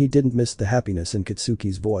manifested, and he didn't miss the happiness in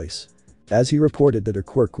Katsuki's voice. As he reported that her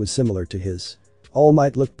quirk was similar to his. All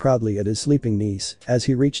Might looked proudly at his sleeping niece as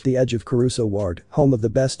he reached the edge of Caruso Ward, home of the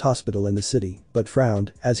best hospital in the city, but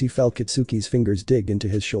frowned as he felt Katsuki's fingers dig into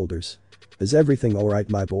his shoulders. Is everything alright,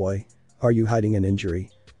 my boy? Are you hiding an injury?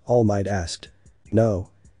 All Might asked. No.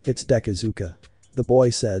 It's Dekazuka. The boy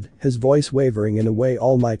said, his voice wavering in a way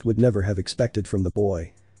All Might would never have expected from the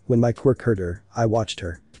boy. When my quirk hurt her, I watched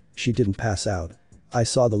her. She didn't pass out. I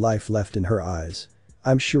saw the life left in her eyes.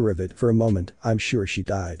 I'm sure of it. For a moment, I'm sure she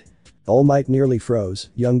died. All Might nearly froze.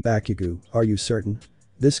 Young Bakugo, are you certain?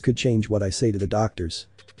 This could change what I say to the doctors.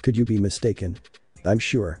 Could you be mistaken? I'm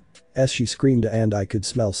sure. She screamed and I could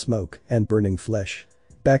smell smoke and burning flesh.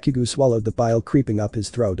 Bakugo swallowed the bile creeping up his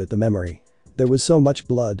throat at the memory. There was so much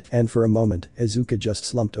blood and for a moment, Izuka just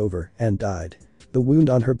slumped over and died. The wound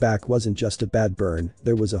on her back wasn't just a bad burn,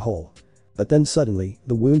 there was a hole. But then suddenly,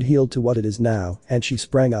 the wound healed to what it is now, and she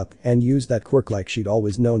sprang up and used that quirk like she'd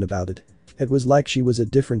always known about it. It was like she was a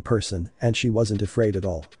different person, and she wasn't afraid at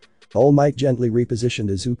all. All Might gently repositioned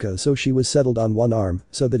Izuka so she was settled on one arm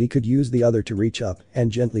so that he could use the other to reach up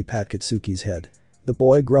and gently pat Katsuki's head. The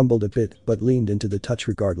boy grumbled a bit but leaned into the touch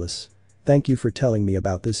regardless. "Thank you for telling me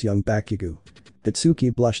about this, young Bakugo." Katsuki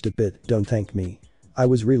blushed a bit. "Don't thank me. I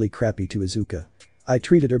was really crappy to Izuka. I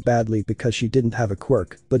treated her badly because she didn't have a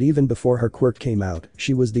quirk, but even before her quirk came out,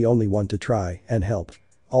 she was the only one to try and help.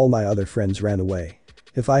 All my other friends ran away.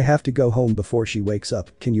 If I have to go home before she wakes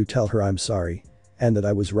up, can you tell her I'm sorry? And that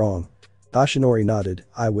I was wrong?" Ashinori nodded.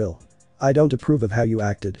 "I will. I don't approve of how you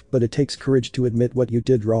acted, but it takes courage to admit what you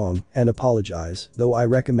did wrong and apologize, though I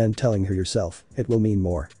recommend telling her yourself, it will mean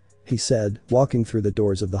more," he said, walking through the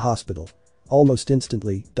doors of the hospital. Almost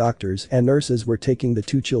instantly, doctors and nurses were taking the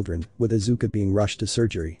two children, with Izuka being rushed to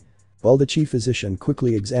surgery. While the chief physician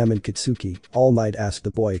quickly examined Katsuki, All Might asked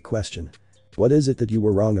the boy a question. "What is it that you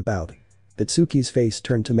were wrong about?" Katsuki's face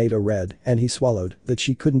turned tomato red and he swallowed. "That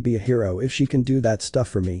she couldn't be a hero. If she can do that stuff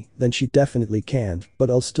for me, then she definitely can, but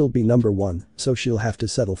I'll still be number one, so she'll have to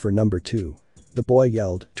settle for number two," the boy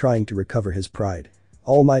yelled, trying to recover his pride.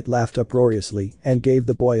 All Might laughed uproariously and gave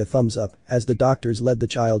the boy a thumbs up as the doctors led the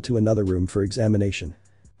child to another room for examination.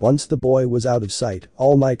 Once the boy was out of sight,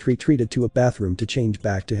 All Might retreated to a bathroom to change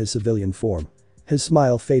back to his civilian form. His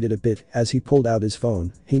smile faded a bit as he pulled out his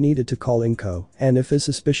phone. He needed to call Inko, and if his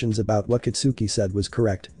suspicions about what Katsuki said was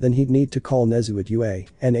correct, then he'd need to call Nezu at UA,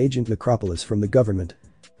 an agent Necropolis from the government.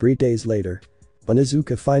 3 days later. When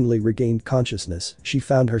Izuka finally regained consciousness, she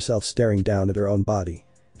found herself staring down at her own body.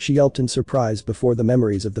 She yelped in surprise before the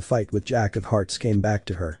memories of the fight with Jack of Hearts came back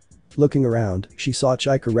to her. Looking around, she saw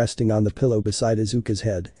Chika resting on the pillow beside Izuka's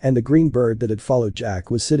head, and the green bird that had followed Jack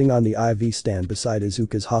was sitting on the IV stand beside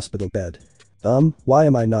Izuka's hospital bed. Why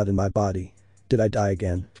am I not in my body? Did I die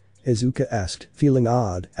again?" Izuka asked, feeling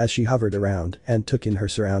odd as she hovered around and took in her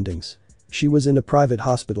surroundings. She was in a private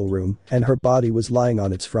hospital room, and her body was lying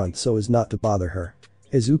on its front so as not to bother her.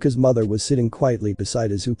 Izuka's mother was sitting quietly beside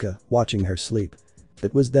Izuka, watching her sleep.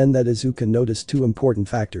 It was then that Izuka noticed two important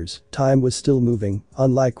factors. Time was still moving,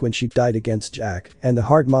 unlike when she died against Jack, and the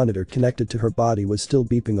heart monitor connected to her body was still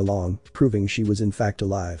beeping along, proving she was in fact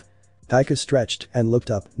alive. Taika stretched and looked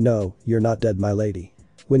up. "No, you're not dead, my lady.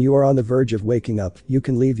 When you are on the verge of waking up, you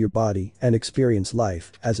can leave your body and experience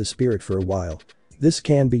life as a spirit for a while. This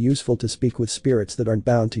can be useful to speak with spirits that aren't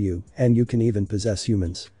bound to you, and you can even possess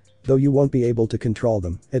humans. Though you won't be able to control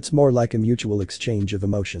them, it's more like a mutual exchange of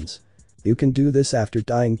emotions. You can do this after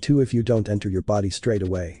dying too if you don't enter your body straight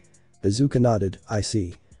away." Izuka nodded. "I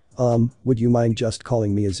see. Would you mind just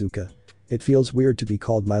calling me Izuka? It feels weird to be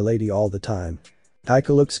called my lady all the time."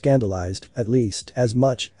 Taika looked scandalized, at least as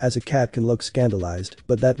much as a cat can look scandalized,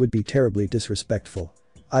 but that would be terribly disrespectful.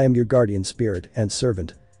 "I am your guardian spirit and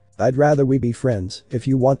servant. I'd rather we be friends if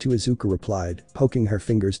you want to," Izuka replied, poking her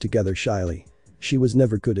fingers together shyly. She was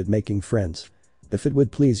never good at making friends. "If it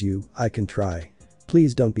would please you, I can try.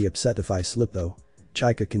 Please don't be upset if I slip though,"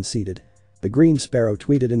 Chika conceded. The green sparrow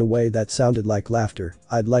tweeted in a way that sounded like laughter.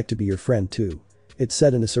 "I'd like to be your friend too." It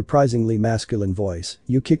said in a surprisingly masculine voice,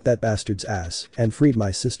 "You kicked that bastard's ass and freed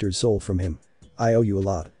my sister's soul from him. I owe you a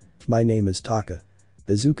lot. My name is Taka."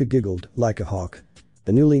 Izuka giggled like a hawk.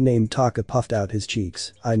 The newly named Taka puffed out his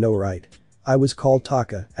cheeks. "I know, right? I was called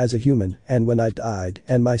Taka as a human, and when I died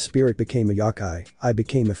and my spirit became a yokai, I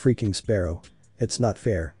became a freaking sparrow. It's not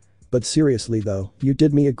fair. But seriously though, you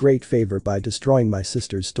did me a great favor by destroying my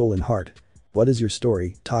sister's stolen heart. What is your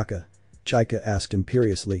story, Taka?" Chika asked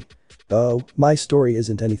imperiously. "Oh, my story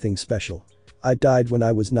isn't anything special. I died when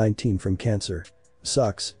I was 19 from cancer.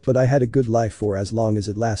 Sucks, but I had a good life for as long as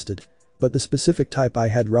it lasted. But the specific type I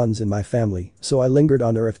had runs in my family, so I lingered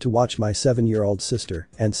on Earth to watch my 7-year-old sister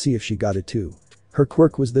and see if she got it too. Her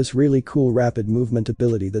quirk was this really cool rapid movement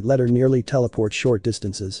ability that let her nearly teleport short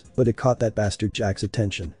distances, but it caught that bastard Jack's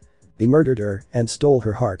attention. He murdered her and stole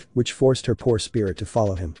her heart, which forced her poor spirit to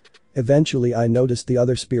follow him. Eventually I noticed the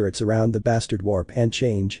other spirits around the bastard warp and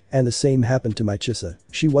change, and the same happened to my Chisa.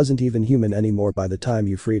 She wasn't even human anymore by the time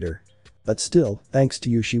you freed her. But still, thanks to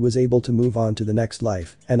you she was able to move on to the next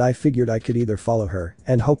life, and I figured I could either follow her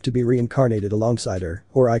and hope to be reincarnated alongside her,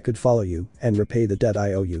 or I could follow you and repay the debt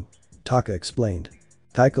I owe you," Taka explained.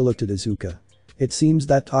 Taika looked at Izuka. "It seems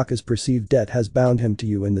that Taka's perceived debt has bound him to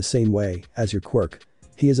you in the same way as your quirk.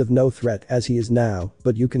 He is of no threat as he is now,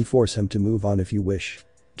 but you can force him to move on if you wish.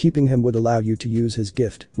 Keeping him would allow you to use his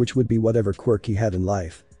gift, which would be whatever quirk he had in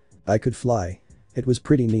life. I could fly. It was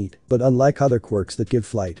pretty neat, but unlike other quirks that give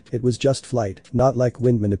flight, it was just flight, not like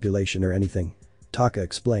wind manipulation or anything," Taka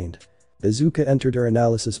explained. Izuka entered her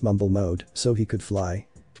analysis mumble mode so he could fly.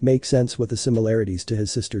 Make sense with the similarities to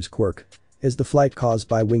his sister's quirk. Is the flight caused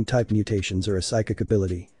by wing type mutations or a psychic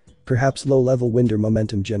ability? Perhaps low-level wind or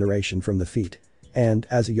momentum generation from the feet. And,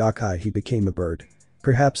 as a yokai he became a bird.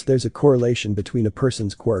 Perhaps there's a correlation between a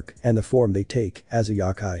person's quirk and the form they take as a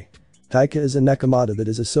yokai. Taika is a nekomata that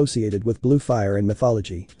is associated with blue fire in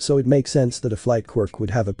mythology, so it makes sense that a flight quirk would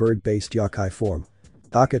have a bird-based yokai form.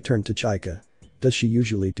 Taka turned to Chika. Does she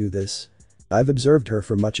usually do this? I've observed her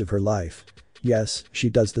for much of her life. Yes, she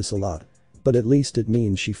does this a lot. But at least it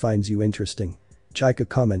means she finds you interesting. Chika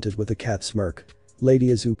commented with a cat smirk. Lady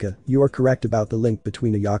Izuka, you are correct about the link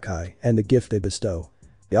between a yokai and the gift they bestow.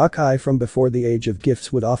 Yokai from before the age of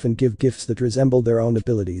gifts would often give gifts that resemble their own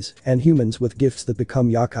abilities, and humans with gifts that become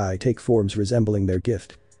yokai take forms resembling their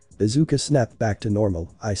gift. Izuka snapped back to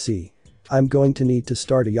normal. I see. I'm going to need to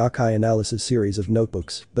start a yokai analysis series of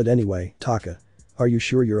notebooks, but anyway, Taka. Are you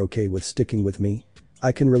sure you're okay with sticking with me?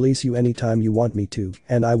 I can release you anytime you want me to,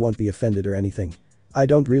 and I won't be offended or anything. I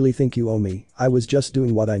don't really think you owe me, I was just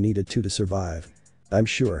doing what I needed to survive. I'm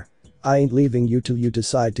sure. I ain't leaving you till you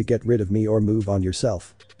decide to get rid of me or move on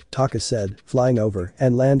yourself. Taka said, flying over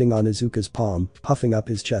and landing on Izuka's palm, puffing up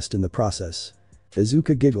his chest in the process.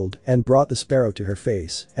 Izuka giggled and brought the sparrow to her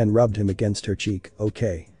face and rubbed him against her cheek.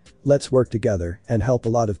 Okay. Let's work together and help a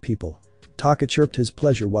lot of people. Taka chirped his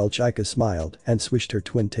pleasure while Chika smiled and swished her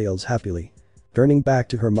twin tails happily. Turning back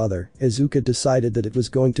to her mother, Izuka decided that it was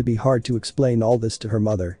going to be hard to explain all this to her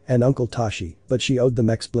mother and Uncle Tashi, but she owed them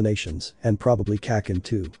explanations and probably Kakin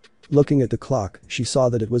too. Looking at the clock, she saw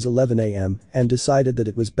that it was 11 AM and decided that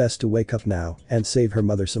it was best to wake up now and save her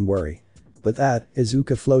mother some worry. With that,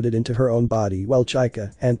 Izuka floated into her own body while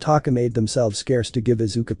Chika and Taka made themselves scarce to give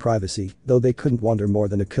Izuka privacy, though they couldn't wander more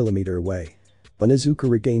than a kilometer away. When Izuka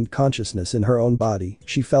regained consciousness in her own body,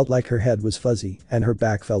 she felt like her head was fuzzy and her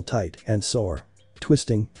back felt tight and sore.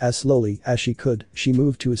 Twisting, as slowly as she could, she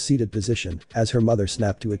moved to a seated position as her mother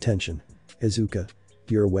snapped to attention. Izuka.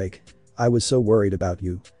 You're awake. I was so worried about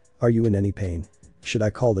you. Are you in any pain? Should I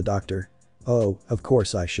call the doctor? Oh, of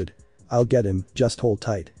course I should. I'll get him, just hold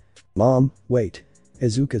tight. Mom, wait.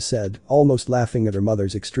 Izuka said, almost laughing at her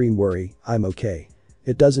mother's extreme worry. I'm okay.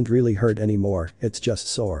 It doesn't really hurt anymore, it's just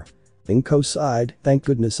sore. Inko sighed, thank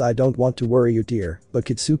goodness I don't want to worry you dear, but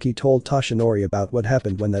Kitsuki told Toshinori about what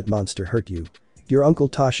happened when that monster hurt you. Your uncle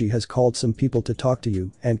Tashi has called some people to talk to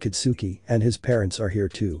you, and Kitsuki and his parents are here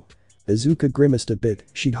too. Izuka grimaced a bit,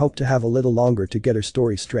 she'd hoped to have a little longer to get her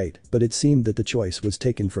story straight, but it seemed that the choice was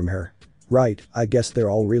taken from her. Right, I guess they're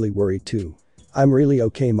all really worried too. I'm really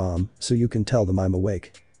okay mom, so you can tell them I'm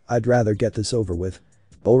awake. I'd rather get this over with.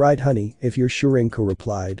 Alright honey, if you're sure Inko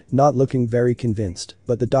replied, not looking very convinced,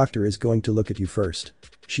 but the doctor is going to look at you first.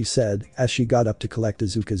 She said, as she got up to collect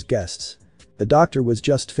Izuka's guests. The doctor was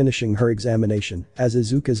just finishing her examination as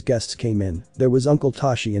Izuka's guests came in. There was Uncle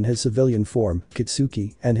Tashi in his civilian form,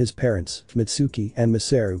 Kitsuki and his parents, Mitsuki and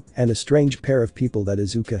Masaru, and a strange pair of people that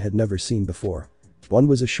Izuka had never seen before. One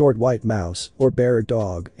was a short white mouse, or bear or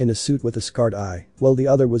dog, in a suit with a scarred eye, while the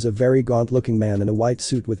other was a very gaunt-looking man in a white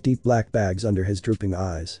suit with deep black bags under his drooping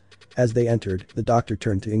eyes. As they entered, the doctor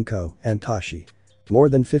turned to Inko and Tashi. More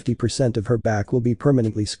than 50% of her back will be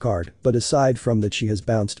permanently scarred, but aside from that she has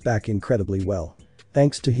bounced back incredibly well.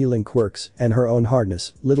 Thanks to healing quirks and her own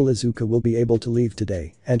hardness, little Izuka will be able to leave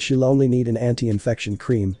today, and she'll only need an anti-infection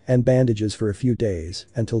cream and bandages for a few days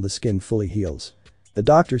until the skin fully heals. The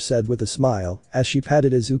doctor said with a smile as she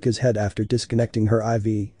patted Izuka's head after disconnecting her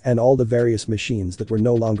IV and all the various machines that were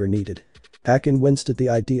no longer needed. Kakin winced at the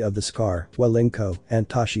idea of the scar, while Inko and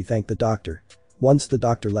Tashi thanked the doctor. Once the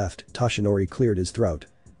doctor left, Toshinori cleared his throat.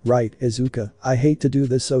 Right, Izuka, I hate to do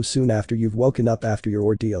this so soon after you've woken up after your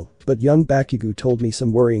ordeal, but young Bakugo told me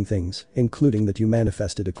some worrying things, including that you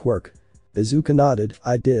manifested a quirk. Izuka nodded,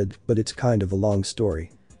 I did, but it's kind of a long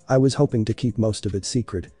story. I was hoping to keep most of it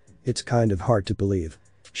secret. It's kind of hard to believe.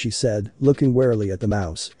 She said, looking warily at the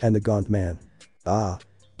mouse and the gaunt man. Ah.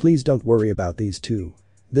 Please don't worry about these two.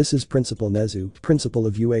 This is Principal Nezu, Principal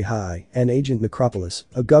of UA High, and Agent Necropolis,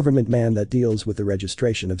 a government man that deals with the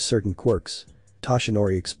registration of certain quirks.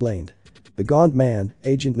 Toshinori explained. The gaunt man,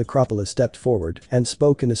 Agent Necropolis stepped forward and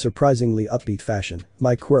spoke in a surprisingly upbeat fashion.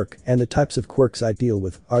 My quirk and the types of quirks I deal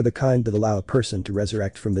with are the kind that allow a person to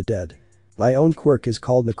resurrect from the dead. My own quirk is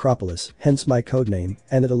called Necropolis, hence my codename,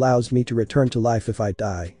 and it allows me to return to life if I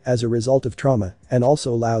die as a result of trauma, and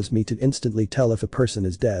also allows me to instantly tell if a person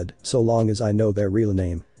is dead, so long as I know their real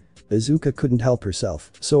name. Izuka couldn't help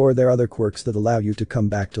herself, so are there other quirks that allow you to come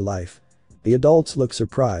back to life? The adults looked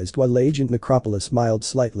surprised while Agent Necropolis smiled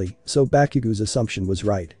slightly, so Bakugo's assumption was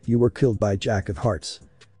right, you were killed by Jack of Hearts.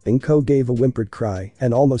 Inko gave a whimpered cry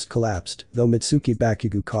and almost collapsed, though Mitsuki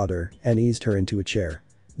Bakugo caught her and eased her into a chair.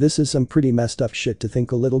 This is some pretty messed up shit to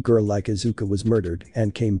think a little girl like Izuka was murdered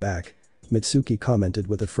and came back. Mitsuki commented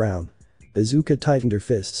with a frown. Izuka tightened her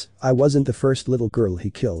fists. I wasn't the first little girl he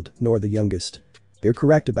killed, nor the youngest. You're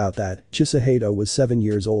correct about that, Chisahito was 7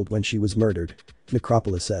 years old when she was murdered.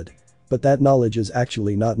 Necropolis said. But that knowledge is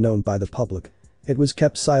actually not known by the public. It was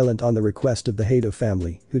kept silent on the request of the Hato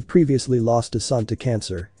family, who'd previously lost a son to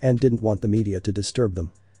cancer and didn't want the media to disturb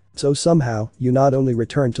them. So somehow, you not only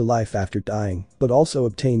returned to life after dying, but also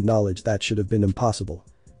obtained knowledge that should have been impossible.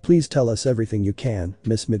 Please tell us everything you can,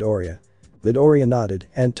 Miss Midoriya. Midoriya nodded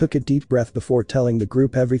and took a deep breath before telling the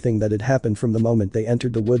group everything that had happened from the moment they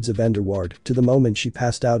entered the woods of Enderward to the moment she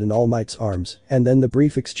passed out in All Might's arms, and then the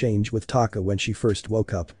brief exchange with Taka when she first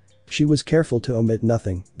woke up. She was careful to omit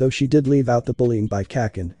nothing, though she did leave out the bullying by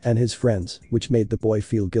Kakin and his friends, which made the boy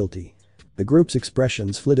feel guilty. The group's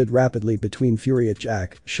expressions flitted rapidly between fury at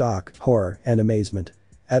Jack, shock, horror, and amazement.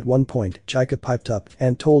 At one point, Chika piped up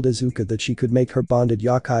and told Izuka that she could make her bonded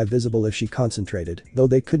yokai visible if she concentrated, though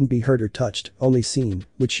they couldn't be heard or touched, only seen,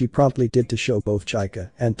 which she promptly did to show both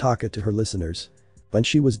Chika and Taka to her listeners. When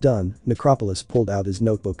she was done, Necropolis pulled out his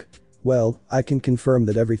notebook. Well, I can confirm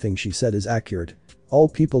that everything she said is accurate. All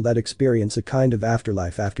people that experience a kind of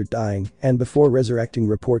afterlife after dying and before resurrecting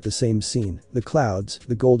report the same scene, the clouds,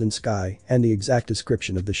 the golden sky, and the exact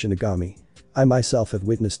description of the Shinigami. I myself have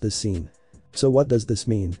witnessed this scene. So what does this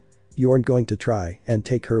mean? You aren't going to try and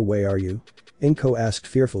take her away, are you? Inko asked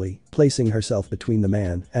fearfully, placing herself between the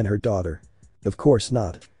man and her daughter. Of course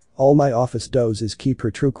not. All my office does is keep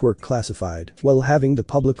her true quirk classified while having the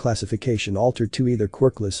public classification altered to either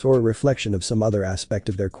quirkless or a reflection of some other aspect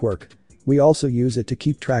of their quirk. We also use it to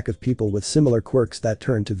keep track of people with similar quirks that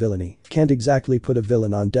turn to villainy. Can't exactly put a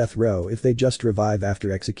villain on death row if they just revive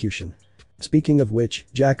after execution. Speaking of which,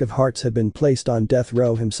 Jack of Hearts had been placed on death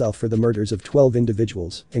row himself for the murders of 12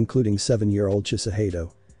 individuals, including 7-year-old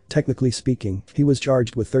Chisahito. Technically speaking, he was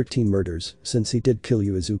charged with 13 murders, since he did kill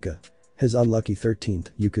Izuka. His unlucky 13th,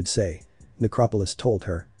 you could say. Necropolis told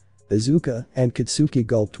her. Izuka and Kitsuki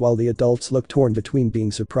gulped while the adults looked torn between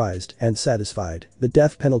being surprised and satisfied. The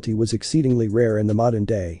death penalty was exceedingly rare in the modern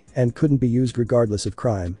day and couldn't be used regardless of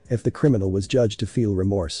crime if the criminal was judged to feel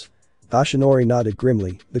remorse. Ashinori nodded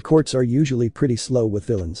grimly. The courts are usually pretty slow with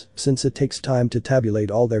villains since it takes time to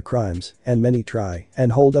tabulate all their crimes and many try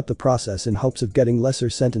and hold up the process in hopes of getting lesser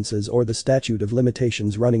sentences or the statute of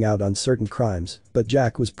limitations running out on certain crimes, but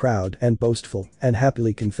Jack was proud and boastful and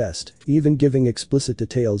happily confessed, even giving explicit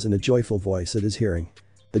details in a joyful voice at his hearing.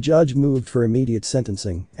 The judge moved for immediate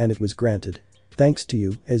sentencing and it was granted. Thanks to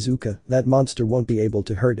you, Izuka, that monster won't be able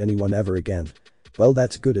to hurt anyone ever again. Well,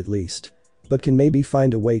 that's good at least. But can maybe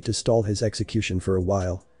find a way to stall his execution for a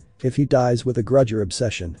while. If he dies with a grudge or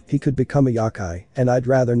obsession, he could become a yokai, and I'd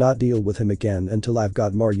rather not deal with him again until I've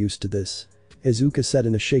got more used to this. Izuka said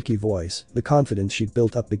in a shaky voice, the confidence she'd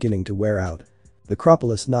built up beginning to wear out.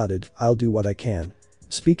 Necropolis nodded, I'll do what I can.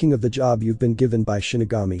 Speaking of the job you've been given by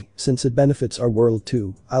Shinigami, since it benefits our world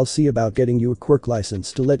too, I'll see about getting you a quirk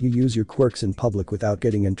license to let you use your quirks in public without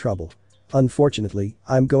getting in trouble. Unfortunately,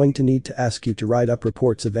 I'm going to need to ask you to write up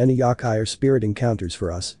reports of any yokai or spirit encounters for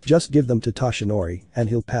us. Just give them to Toshinori and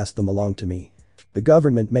he'll pass them along to me. The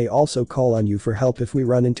government may also call on you for help if we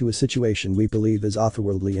run into a situation we believe is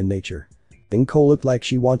otherworldly in nature. Inko looked like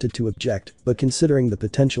she wanted to object, but considering the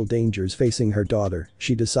potential dangers facing her daughter,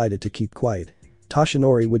 she decided to keep quiet.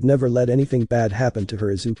 Toshinori would never let anything bad happen to her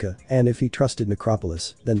Izuka, and if he trusted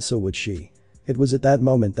Necropolis, then so would she. It was at that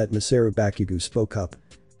moment that Masaru Bakugo spoke up.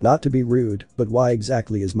 Not to be rude, but why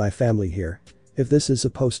exactly is my family here? If this is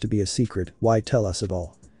supposed to be a secret, why tell us at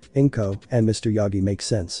all? Inko and Mr. Yagi make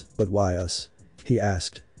sense, but why us? He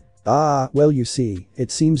asked. Well, you see, it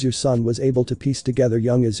seems your son was able to piece together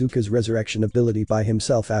young Izuka's resurrection ability by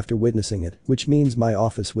himself after witnessing it, which means my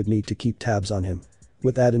office would need to keep tabs on him.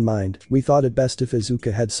 With that in mind, we thought it best if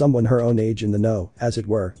Izuka had someone her own age in the know, as it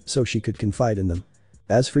were, so she could confide in them.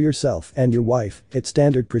 As for yourself and your wife, it's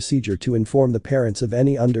standard procedure to inform the parents of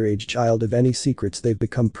any underage child of any secrets they've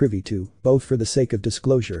become privy to, both for the sake of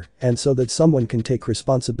disclosure and so that someone can take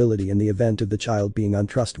responsibility in the event of the child being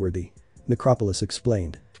untrustworthy. Necropolis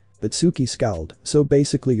explained. Bitsuki scowled, so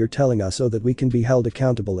basically you're telling us so that we can be held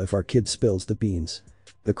accountable if our kid spills the beans.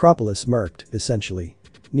 Necropolis smirked, essentially.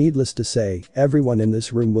 Needless to say, everyone in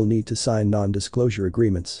this room will need to sign non-disclosure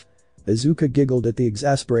agreements. Izuka giggled at the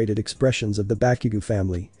exasperated expressions of the Bakugo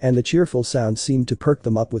family, and the cheerful sound seemed to perk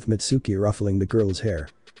them up with Mitsuki ruffling the girl's hair.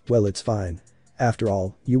 Well, it's fine. After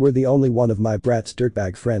all, you were the only one of my brat's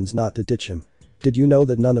dirtbag friends not to ditch him. Did you know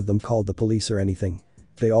that none of them called the police or anything?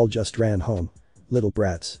 They all just ran home. little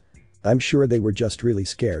brats. I'm sure they were just really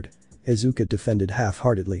scared. Izuka defended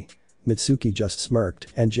half-heartedly. Mitsuki just smirked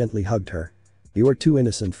and gently hugged her. You are too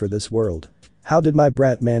innocent for this world. How did my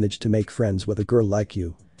brat manage to make friends with a girl like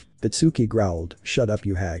you? Mitsuki growled, shut up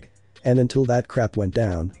you hag. And until that crap went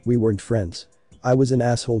down, we weren't friends. I was an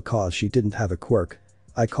asshole cause she didn't have a quirk.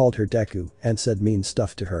 I called her Deku and said mean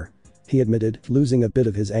stuff to her. He admitted, losing a bit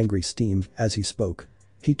of his angry steam as he spoke.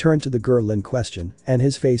 He turned to the girl in question, and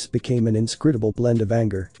his face became an inscrutable blend of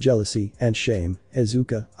anger, jealousy, and shame.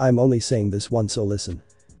 Izuka, I'm only saying this once, so listen.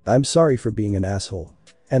 I'm sorry for being an asshole.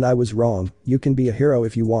 And I was wrong, you can be a hero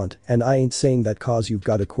if you want, and I ain't saying that cause you've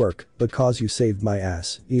got a quirk, but cause you saved my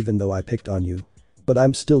ass, even though I picked on you. But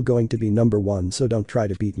I'm still going to be number one, so don't try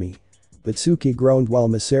to beat me. Mitsuki groaned while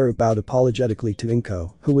Masaru bowed apologetically to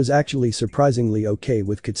Inko, who was actually surprisingly okay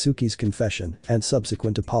with Kitsuki's confession and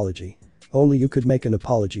subsequent apology. Only you could make an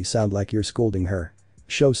apology sound like you're scolding her.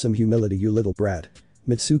 Show some humility, you little brat.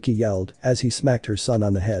 Mitsuki yelled as he smacked her son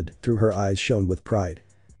on the head, through her eyes shone with pride.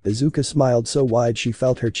 Izuka smiled so wide she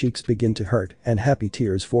felt her cheeks begin to hurt and happy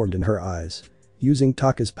tears formed in her eyes. Using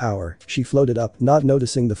Taka's power, she floated up, not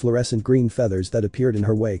noticing the fluorescent green feathers that appeared in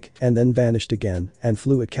her wake and then vanished again and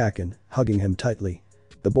flew at Kaken, hugging him tightly.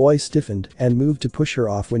 The boy stiffened and moved to push her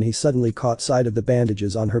off when he suddenly caught sight of the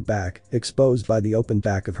bandages on her back, exposed by the open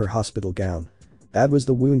back of her hospital gown. That was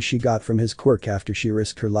the wound she got from his quirk after she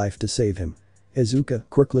risked her life to save him. Izuka,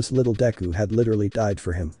 quirkless little Deku, had literally died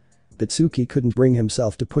for him. Mitsuki couldn't bring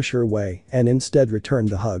himself to push her away and instead returned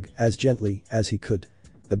the hug as gently as he could.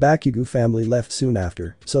 The Bakugo family left soon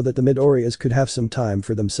after so that the Midoriyas could have some time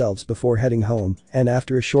for themselves before heading home, and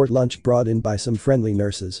after a short lunch brought in by some friendly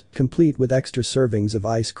nurses, complete with extra servings of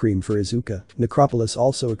ice cream for Izuka, Necropolis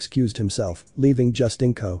also excused himself, leaving just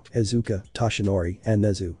Inko, Izuka, Toshinori, and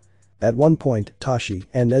Nezu. At one point, Tashi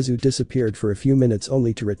and Nezu disappeared for a few minutes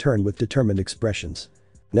only to return with determined expressions.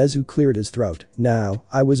 Nezu cleared his throat. Now,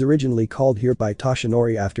 I was originally called here by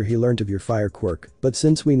Toshinori after he learnt of your fire quirk, but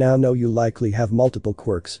since we now know you likely have multiple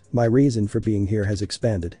quirks, my reason for being here has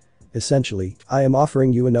expanded. Essentially, I am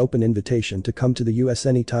offering you an open invitation to come to the US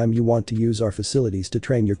anytime you want to use our facilities to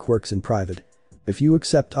train your quirks in private. If you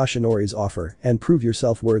accept Toshinori's offer and prove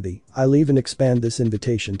yourself worthy, I'll even expand this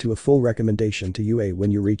invitation to a full recommendation to UA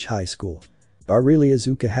when you reach high school. Are really?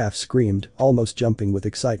 Izuka half screamed, almost jumping with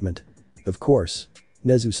excitement. Of course.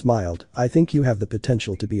 Nezu smiled, I think you have the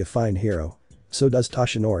potential to be a fine hero. So does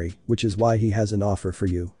Toshinori, which is why he has an offer for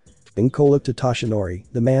you. Inko looked to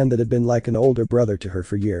Toshinori, the man that had been like an older brother to her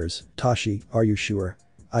for years. Tashi, are you sure?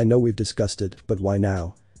 I know we've discussed it, but why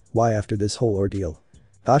now? Why after this whole ordeal?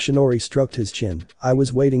 Toshinori stroked his chin, I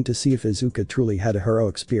was waiting to see if Izuka truly had a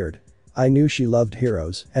heroic spirit. I knew she loved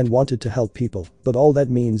heroes and wanted to help people, but all that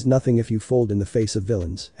means nothing if you fold in the face of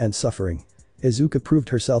villains and suffering. Izuka proved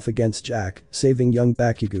herself against Jack, saving young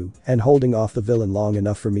Bakugo and holding off the villain long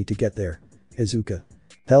enough for me to get there. Izuka.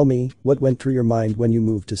 Tell me, what went through your mind when you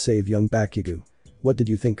moved to save young Bakugo? What did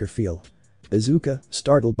you think or feel? Izuka,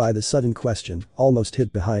 startled by the sudden question, almost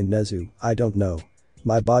hid behind Nezu, I don't know.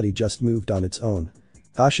 My body just moved on its own.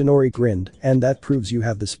 Toshinori grinned, and that proves you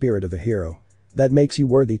have the spirit of a hero. That makes you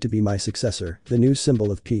worthy to be my successor, the new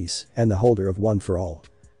symbol of peace and the holder of One for All.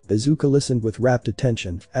 Izuka listened with rapt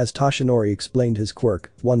attention as Toshinori explained his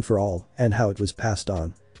quirk, One for All, and how it was passed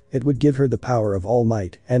on. It would give her the power of All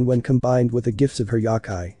Might, and when combined with the gifts of her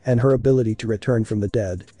yokai and her ability to return from the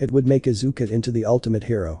dead, it would make Izuka into the ultimate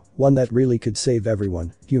hero, one that really could save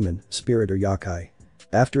everyone, human, spirit or yokai.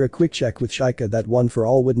 After a quick check with Shika that One for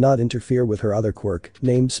All would not interfere with her other quirk,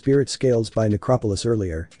 named Spirit Scales by Necropolis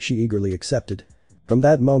earlier, she eagerly accepted. From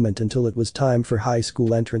that moment until it was time for high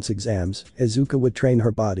school entrance exams, Izuka would train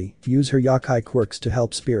her body, use her yokai quirks to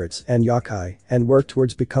help spirits and yokai, and work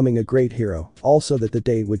towards becoming a great hero, also that the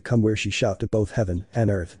day would come where she shout to both heaven and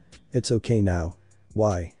earth. It's okay now.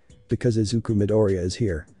 Why? Because Izuku Midoriya is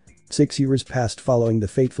here. 6 years passed following the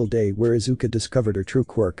fateful day where Izuka discovered her true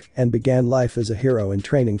quirk and began life as a hero in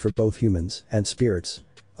training for both humans and spirits.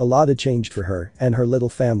 A lot had changed for her and her little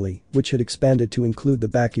family, which had expanded to include the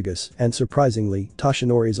Bakugas and surprisingly,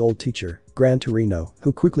 Toshinori's old teacher, Gran Torino,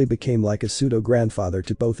 who quickly became like a pseudo-grandfather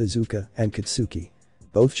to both Izuka and Kitsuki.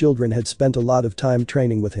 Both children had spent a lot of time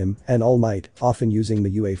training with him and All Might, often using the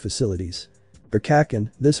UA facilities. For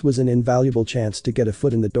Kaken, this was an invaluable chance to get a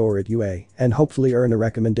foot in the door at UA and hopefully earn a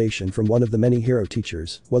recommendation from one of the many hero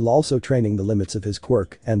teachers, while also training the limits of his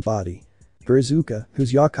quirk and body. For Izuka,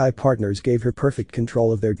 whose yokai partners gave her perfect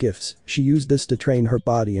control of their gifts, she used this to train her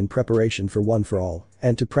body in preparation for One for All,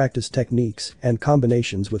 and to practice techniques and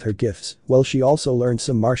combinations with her gifts, while she also learned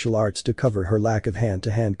some martial arts to cover her lack of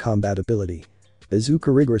hand-to-hand combat ability.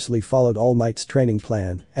 Izuka rigorously followed All Might's training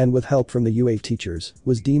plan and with help from the UA teachers,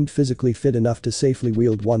 was deemed physically fit enough to safely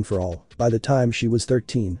wield One for All by the time she was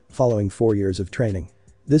 13, following 4 years of training.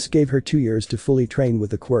 This gave her 2 years to fully train with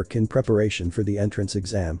the quirk in preparation for the entrance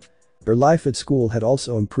exam. Her life at school had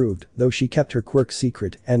also improved, though she kept her quirk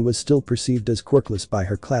secret and was still perceived as quirkless by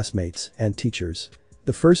her classmates and teachers.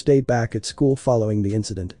 The first day back at school following the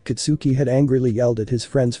incident, Katsuki had angrily yelled at his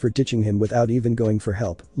friends for ditching him without even going for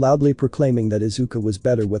help, loudly proclaiming that Izuka was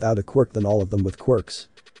better without a quirk than all of them with quirks.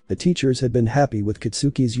 The teachers had been happy with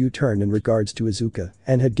Katsuki's U-turn in regards to Izuka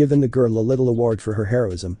and had given the girl a little award for her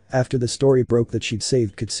heroism after the story broke that she'd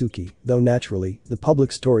saved Katsuki, though naturally, the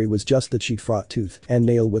public story was just that she'd fought tooth and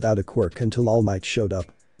nail without a quirk until All Might showed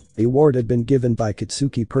up. The award had been given by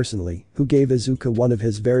Katsuki personally, who gave Izuka one of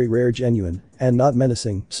his very rare genuine, and not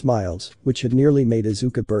menacing, smiles, which had nearly made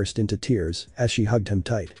Izuka burst into tears as she hugged him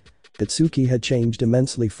tight. Katsuki had changed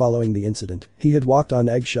immensely following the incident. He had walked on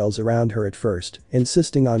eggshells around her at first,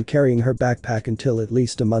 insisting on carrying her backpack until at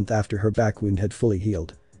least a month after her back wound had fully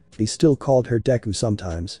healed. He still called her Deku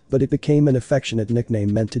sometimes, but it became an affectionate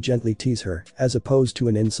nickname meant to gently tease her, as opposed to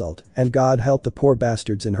an insult, and God help the poor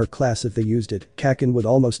bastards in her class if they used it. Kaken would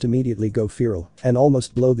almost immediately go feral and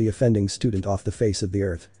almost blow the offending student off the face of the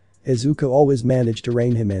earth. Izuka always managed to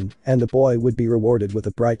rein him in, and the boy would be rewarded with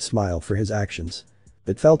a bright smile for his actions.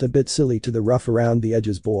 It felt a bit silly to the rough around the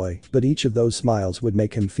edges boy, but each of those smiles would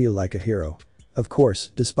make him feel like a hero. Of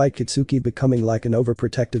course, despite Katsuki becoming like an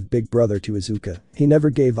overprotective big brother to Izuka, he never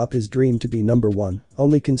gave up his dream to be number one,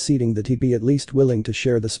 only conceding that he'd be at least willing to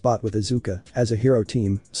share the spot with Izuka as a hero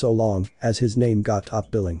team, so long as his name got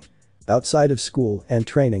top billing. Outside of school and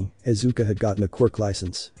training, Izuka had gotten a quirk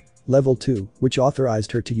license. Level 2, which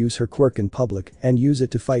authorized her to use her quirk in public and use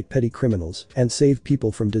it to fight petty criminals and save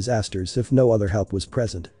people from disasters if no other help was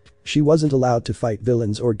present. She wasn't allowed to fight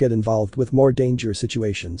villains or get involved with more dangerous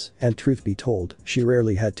situations, and truth be told, she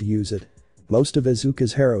rarely had to use it. Most of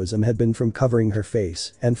Izuka's heroism had been from covering her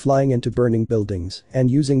face and flying into burning buildings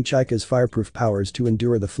and using Chika's fireproof powers to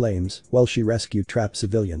endure the flames while she rescued trapped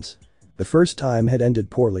civilians. The first time had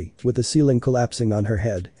ended poorly, with the ceiling collapsing on her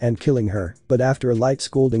head and killing her, but after a light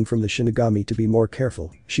scolding from the Shinigami to be more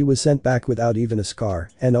careful, she was sent back without even a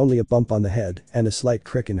scar and only a bump on the head and a slight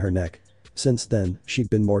crick in her neck. Since then, she'd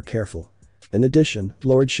been more careful. In addition,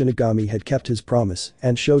 Lord Shinigami had kept his promise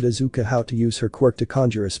and showed Izuka how to use her quirk to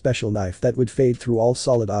conjure a special knife that would fade through all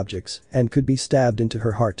solid objects and could be stabbed into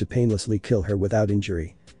her heart to painlessly kill her without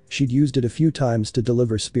injury. She'd used it a few times to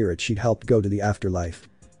deliver spirits she'd helped go to the afterlife.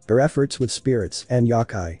 Her efforts with spirits and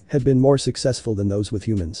yokai had been more successful than those with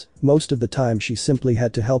humans. Most of the time she simply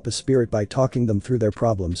had to help a spirit by talking them through their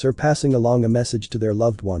problems or passing along a message to their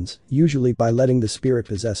loved ones, usually by letting the spirit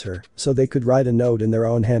possess her so they could write a note in their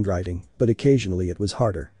own handwriting, but occasionally it was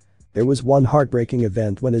harder. There was one heartbreaking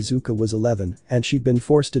event when Izuka was 11 and she'd been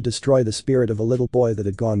forced to destroy the spirit of a little boy that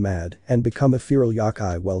had gone mad and become a feral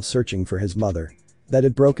yokai while searching for his mother. That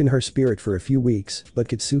had broken her spirit for a few weeks, but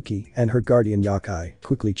Katsuki and her guardian yokai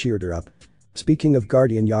quickly cheered her up. Speaking of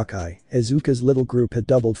guardian yokai, Izuka's little group had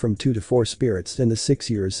doubled from 2 to 4 spirits in the 6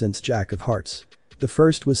 years since Jack of Hearts. The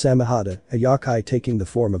first was Samehada, a yokai taking the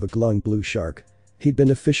form of a glowing blue shark. He'd been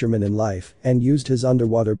a fisherman in life and used his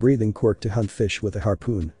underwater breathing quirk to hunt fish with a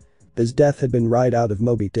harpoon. His death had been right out of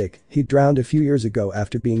Moby Dick. He drowned a few years ago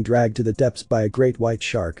after being dragged to the depths by a great white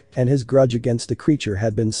shark, and his grudge against the creature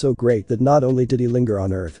had been so great that not only did he linger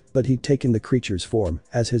on Earth, but he'd taken the creature's form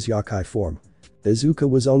as his yokai form. Izuka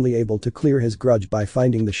was only able to clear his grudge by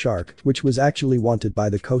finding the shark, which was actually wanted by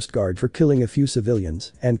the Coast Guard for killing a few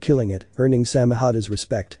civilians, and killing it, earning Samehada's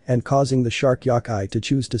respect and causing the shark yokai to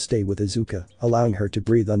choose to stay with Izuka, allowing her to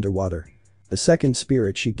breathe underwater. The second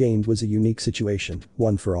spirit she gained was a unique situation,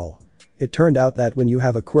 One for All. It turned out that when you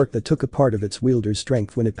have a quirk that took a part of its wielder's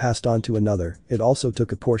strength when it passed on to another, it also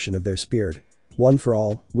took a portion of their spirit. One for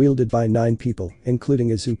All, wielded by 9 people, including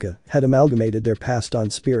Izuka, had amalgamated their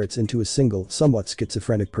passed-on spirits into a single, somewhat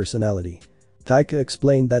schizophrenic personality. Taika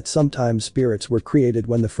explained that sometimes spirits were created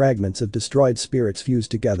when the fragments of destroyed spirits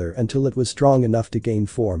fused together until it was strong enough to gain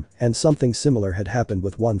form, and something similar had happened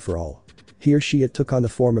with One for All. He or she it took on the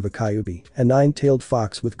form of a kyubi, a 9-tailed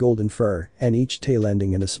fox with golden fur, and each tail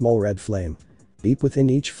ending in a small red flame. Deep within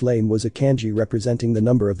each flame was a kanji representing the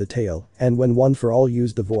number of the tail, and when One for All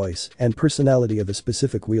used the voice and personality of a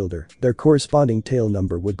specific wielder, their corresponding tail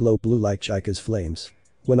number would glow blue like Chika's flames.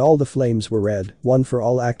 When all the flames were red, One for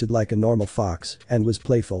All acted like a normal fox and was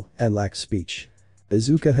playful and lacked speech.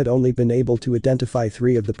 Izuka had only been able to identify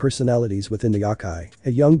 3 of the personalities within the yokai,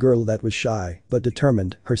 a young girl that was shy but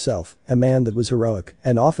determined, herself, a man that was heroic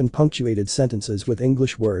and often punctuated sentences with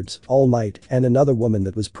English words, All Might, and another woman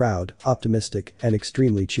that was proud, optimistic, and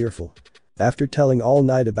extremely cheerful. After telling All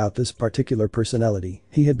Might about this particular personality,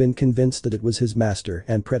 he had been convinced that it was his master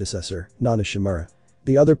and predecessor, Nana Shimura.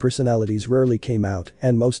 The other personalities rarely came out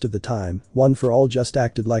and most of the time, One for All just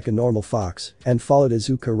acted like a normal fox and followed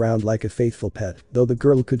Izuka around like a faithful pet, though the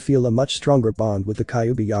girl could feel a much stronger bond with the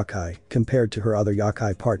Kyuubi yokai compared to her other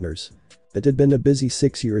yokai partners. It had been a busy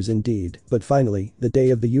 6 years indeed, but finally, the day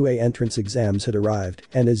of the UA entrance exams had arrived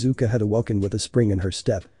and Izuka had awoken with a spring in her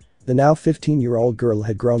step. The now 15-year-old girl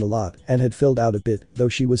had grown a lot and had filled out a bit, though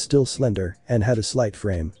she was still slender and had a slight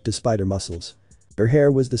frame, despite her muscles. Her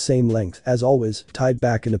hair was the same length as always, tied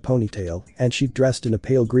back in a ponytail, and she'd dressed in a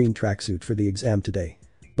pale green tracksuit for the exam today.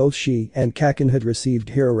 Both she and Kaken had received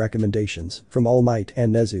hero recommendations from All Might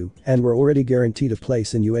and Nezu and were already guaranteed a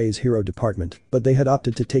place in UA's hero department, but they had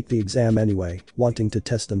opted to take the exam anyway, wanting to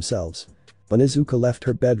test themselves. When Izuka left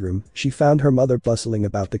her bedroom, she found her mother bustling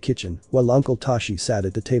about the kitchen while Uncle Tashi sat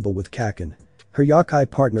at the table with Kaken. Her yokai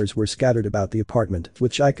partners were scattered about the apartment,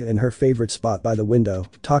 with Chika in her favorite spot by the window,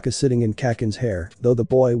 Taka sitting in Kaken's hair, though the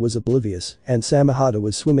boy was oblivious, and Samehada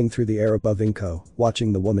was swimming through the air above Inko,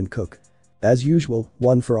 watching the woman cook. As usual,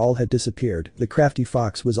 One for All had disappeared, the crafty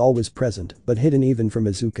fox was always present, but hidden even from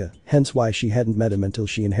Izuka, hence why she hadn't met him until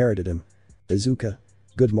she inherited him. Izuka.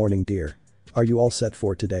 Good morning dear. Are you all set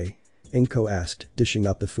for today? Inko asked, dishing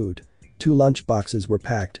up the food. 2 lunch boxes were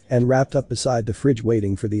packed and wrapped up beside the fridge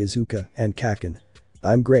waiting for the Izuka and Kaken.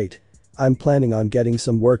 I'm great. I'm planning on getting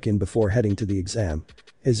some work in before heading to the exam.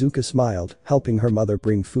 Izuka smiled, helping her mother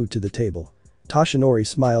bring food to the table. Toshinori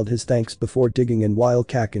smiled his thanks before digging in while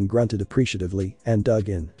Kaken grunted appreciatively and dug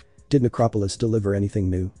in. Did Necropolis deliver anything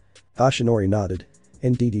new? Toshinori nodded.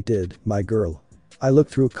 Indeed he did, my girl. I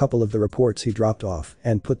looked through a couple of the reports he dropped off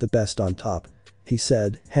and put the best on top, he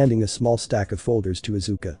said, handing a small stack of folders to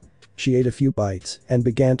Izuka. She ate a few bites and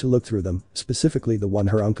began to look through them, specifically the one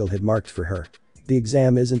her uncle had marked for her. The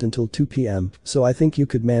exam isn't until 2 p.m, so I think you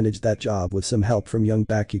could manage that job with some help from young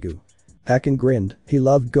Bakugo. Kaken grinned, he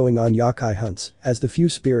loved going on yokai hunts, as the few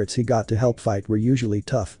spirits he got to help fight were usually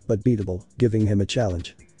tough but beatable, giving him a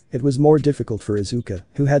challenge. It was more difficult for Izuka,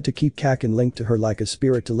 who had to keep Kaken linked to her like a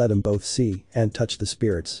spirit to let them both see and touch the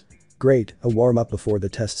spirits. Great, a warm-up before the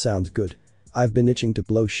test sounds good. I've been itching to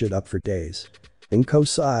blow shit up for days. Inko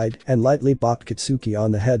sighed and lightly bopped Kitsuki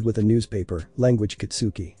on the head with a newspaper, language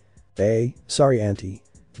Kitsuki. Sorry auntie.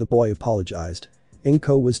 The boy apologized.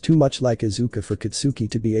 Inko was too much like Izuka for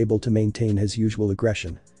Kitsuki to be able to maintain his usual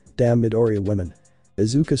aggression. Damn Midoriya women.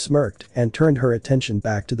 Izuka smirked and turned her attention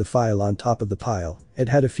back to the file on top of the pile. It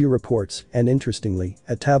had a few reports and interestingly,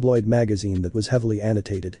 a tabloid magazine that was heavily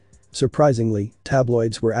annotated. Surprisingly,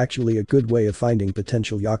 tabloids were actually a good way of finding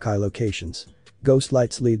potential yokai locations. Ghost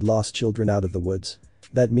lights lead lost children out of the woods.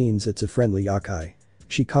 That means it's a friendly yokai.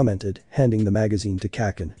 She commented, handing the magazine to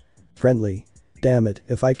Kaken. Friendly? Damn it,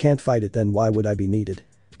 if I can't fight it then why would I be needed?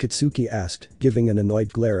 Kitsuki asked, giving an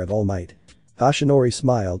annoyed glare at All Might. Toshinori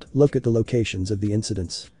smiled, look at the locations of the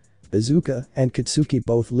incidents. Izuka and Kitsuki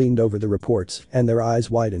both leaned over the reports and their eyes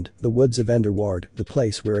widened, the woods of Enderward, the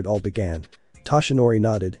place where it all began. Toshinori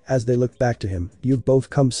nodded as they looked back to him, you've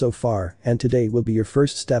both come so far and today will be your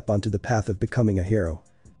first step onto the path of becoming a hero.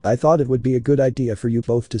 I thought it would be a good idea for you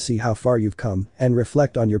both to see how far you've come and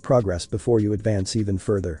reflect on your progress before you advance even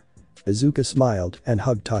further. Izuka smiled and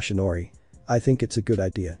hugged Toshinori. I think it's a good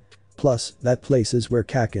idea. Plus, that place is where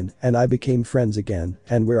Kaken and I became friends again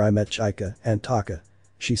and where I met Chika and Taka.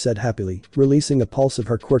 She said happily, releasing a pulse of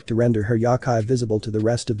her quirk to render her yokai visible to the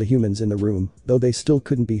rest of the humans in the room, though they still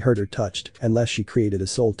couldn't be hurt or touched unless she created a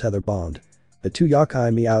soul tether bond. The 2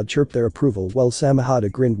 yokai meowed chirped their approval while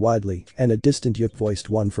Samehada grinned widely and a distant yip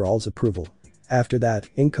voiced One for All's approval. After that,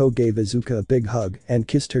 Inko gave Izuka a big hug and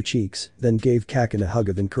kissed her cheeks, then gave Kaken a hug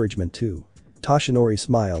of encouragement too. Toshinori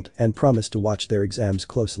smiled and promised to watch their exams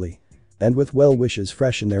closely. And with well wishes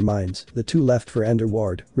fresh in their minds, the 2 left for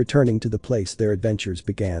Enderward, returning to the place their adventures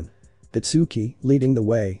began. Itsuki, leading the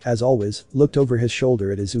way, as always, looked over his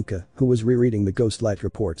shoulder at Izuka, who was rereading the ghostlight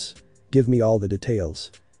reports. Give me all the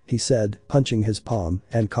details. He said, punching his palm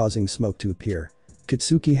and causing smoke to appear.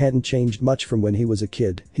 Kitsuki hadn't changed much from when he was a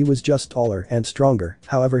kid, he was just taller and stronger,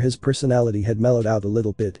 however his personality had mellowed out a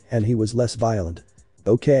little bit and he was less violent.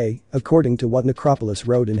 Okay, according to what Necropolis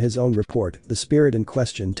wrote in his own report, the spirit in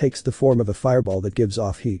question takes the form of a fireball that gives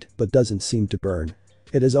off heat but doesn't seem to burn.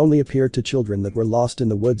 It has only appeared to children that were lost in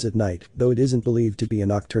the woods at night, though it isn't believed to be a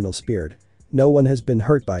nocturnal spirit. No one has been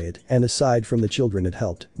hurt by it and aside from the children it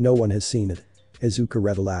helped, no one has seen it. Izuka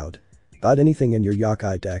read aloud. Got anything in your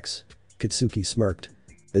yokai dex? Katsuki smirked.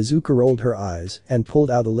 Izuka rolled her eyes and pulled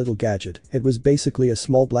out a little gadget. It was basically a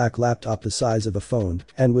small black laptop the size of a phone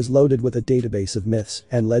and was loaded with a database of myths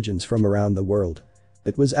and legends from around the world.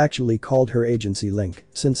 It was actually called her agency Link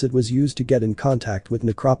since it was used to get in contact with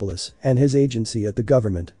Necropolis and his agency at the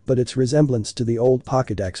government, but its resemblance to the old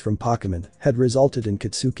Pokédex from Pokémon had resulted in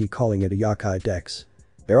Katsuki calling it a yokai dex.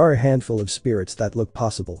 There are a handful of spirits that look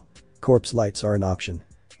possible. Corpse lights are an option.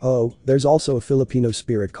 Oh, there's also a Filipino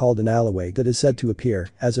spirit called an alaway that is said to appear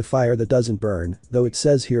as a fire that doesn't burn, though it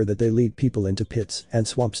says here that they lead people into pits and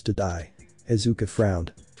swamps to die. Izuka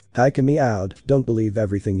frowned. Taika meowed, don't believe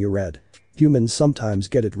everything you read. Humans sometimes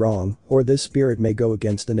get it wrong, or this spirit may go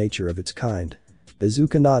against the nature of its kind.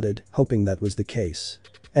 Izuka nodded, hoping that was the case.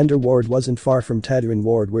 Ender Ward wasn't far from Tadrin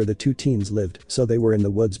Ward where the two teens lived, so they were in the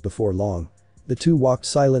woods before long. The two walked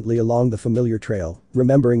silently along the familiar trail,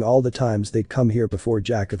 remembering all the times they'd come here before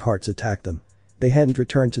Jack of Hearts attacked them. They hadn't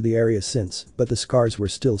returned to the area since, but the scars were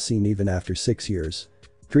still seen even after 6 years.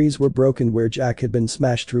 Trees were broken where Jack had been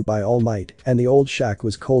smashed through by All Might, and the old shack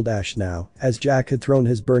was cold ash now, as Jack had thrown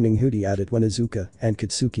his burning hoodie at it when Izuka and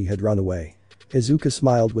Katsuki had run away. Izuka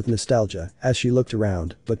smiled with nostalgia as she looked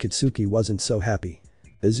around, but Katsuki wasn't so happy.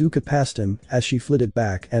 Izuka passed him as she flitted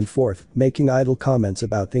back and forth, making idle comments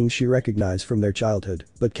about things she recognized from their childhood,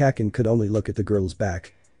 but Kaken could only look at the girl's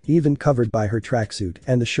back. Even covered by her tracksuit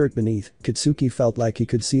and the shirt beneath, Katsuki felt like he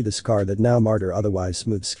could see the scar that now marred her otherwise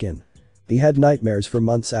smooth skin. He had nightmares for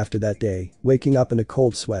months after that day, waking up in a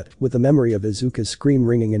cold sweat with the memory of Izuka's scream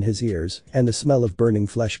ringing in his ears and the smell of burning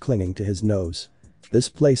flesh clinging to his nose. This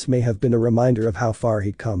place may have been a reminder of how far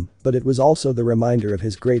he'd come, but it was also the reminder of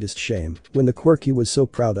his greatest shame, when the quirk he was so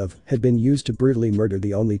proud of had been used to brutally murder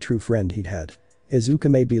the only true friend he'd had. Izuka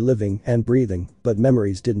may be living and breathing, but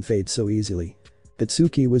memories didn't fade so easily.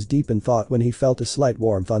 Katsuki was deep in thought when he felt a slight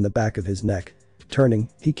warmth on the back of his neck. Turning,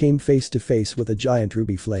 he came face to face with a giant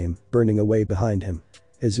ruby flame, burning away behind him.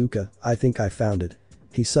 Izuka, I think I found it.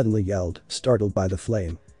 He suddenly yelled, startled by the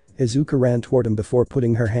flame. Izuka ran toward him before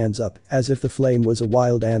putting her hands up, as if the flame was a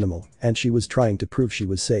wild animal, and she was trying to prove she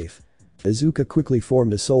was safe. Izuka quickly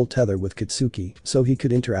formed a soul tether with Katsuki, so he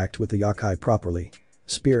could interact with the yokai properly.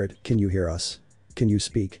 Spirit, can you hear us? Can you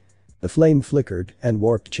speak? The flame flickered and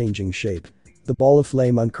warped, changing shape. The ball of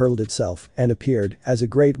flame uncurled itself and appeared as a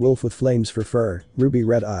great wolf with flames for fur, ruby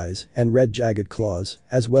red eyes, and red jagged claws,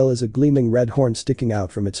 as well as a gleaming red horn sticking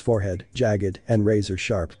out from its forehead, jagged and razor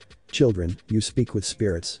sharp. Children, you speak with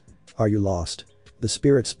spirits. Are you lost? The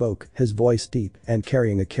spirit spoke, his voice deep and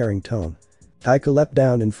carrying a caring tone. Taika leapt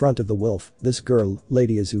down in front of the wolf. This girl,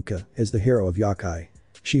 Lady Izuka, is the hero of yokai.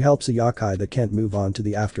 She helps a yokai that can't move on to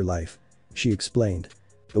the afterlife. She explained.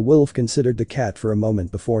 The wolf considered the cat for a moment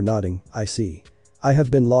before nodding, I see. I have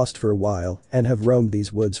been lost for a while and have roamed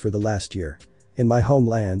these woods for the last year. In my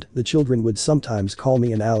homeland, the children would sometimes call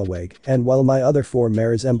me an alaweg, and while my other form may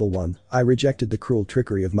resemble one, I rejected the cruel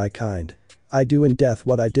trickery of my kind. I do in death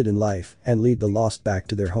what I did in life and lead the lost back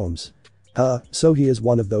to their homes. So he is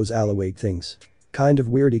one of those alaweg things. Kind of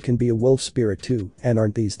weird he can be a wolf spirit too, and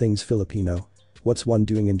aren't these things Filipino? What's one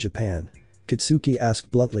doing in Japan? Katsuki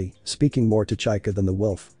asked bluntly, speaking more to Chika than the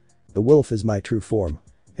wolf. The wolf is my true form.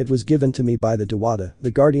 It was given to me by the Dewata,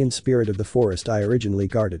 the guardian spirit of the forest I originally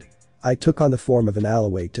guarded. I took on the form of an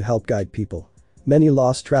alaweg to help guide people. Many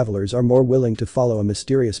lost travelers are more willing to follow a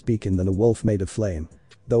mysterious beacon than a wolf made of flame.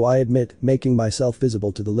 Though I admit, making myself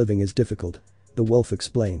visible to the living is difficult. The wolf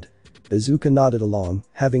explained. Izuka nodded along,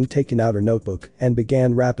 having taken out her notebook and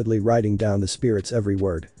began rapidly writing down the spirit's every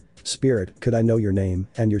word. Spirit, could I know your name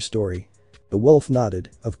and your story? The wolf nodded,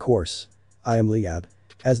 of course. I am Liab.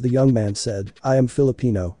 As the young man said, I am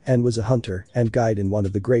Filipino and was a hunter and guide in one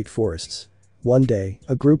of the great forests. One day,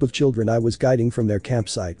 a group of children I was guiding from their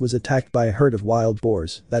campsite was attacked by a herd of wild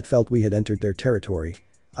boars that felt we had entered their territory.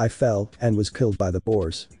 I fell and was killed by the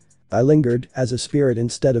boars. I lingered as a spirit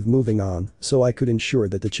instead of moving on, so I could ensure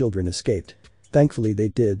that the children escaped. Thankfully they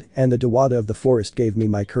did, and the Dewata of the forest gave me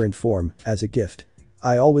my current form as a gift.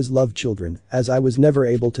 I always loved children, as I was never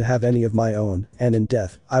able to have any of my own, and in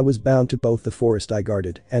death, I was bound to both the forest I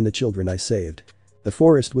guarded and the children I saved. The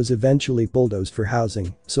forest was eventually bulldozed for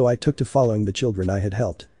housing, so I took to following the children I had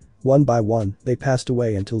helped. One by one, they passed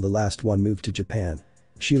away until the last one moved to Japan.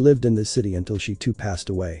 She lived in the city until she too passed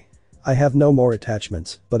away. I have no more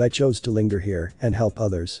attachments, but I chose to linger here and help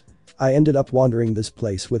others. I ended up wandering this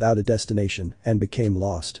place without a destination and became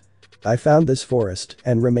lost. I found this forest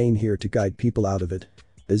and remain here to guide people out of it.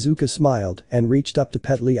 Izuka smiled and reached up to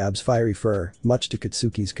pet Liab's fiery fur, much to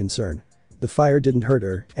Katsuki's concern. The fire didn't hurt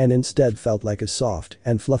her and instead felt like a soft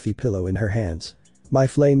and fluffy pillow in her hands. My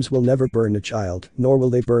flames will never burn a child, nor will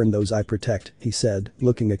they burn those I protect, he said,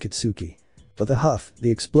 looking at Kitsuki. With a huff,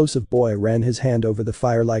 the explosive boy ran his hand over the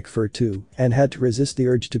fire-like fur too, and had to resist the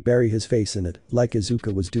urge to bury his face in it, like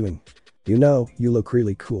Izuka was doing. You know, you look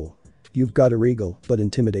really cool. You've got a regal, but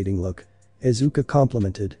intimidating look. Izuka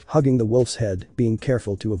complimented, hugging the wolf's head, being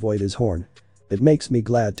careful to avoid his horn. It makes me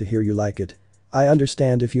glad to hear you like it. I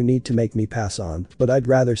understand if you need to make me pass on, but I'd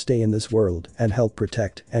rather stay in this world and help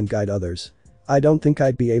protect and guide others. I don't think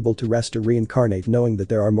I'd be able to rest or reincarnate knowing that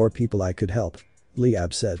there are more people I could help.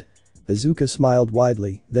 Liab said. Izuka smiled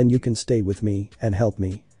widely, then you can stay with me and help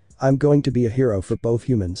me. I'm going to be a hero for both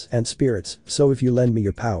humans and spirits, so if you lend me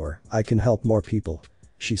your power, I can help more people.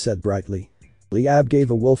 She said brightly. Liab gave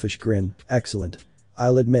a wolfish grin, excellent.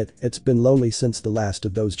 I'll admit, it's been lonely since the last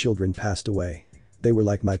of those children passed away. They were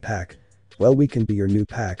like my pack. Well, we can be your new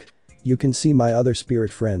pack. You can see my other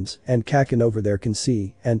spirit friends, and Kakin over there can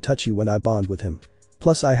see and touch you when I bond with him.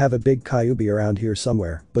 Plus I have a big Kyuubi around here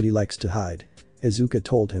somewhere, but he likes to hide. Izuka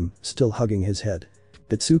told him, still hugging his head.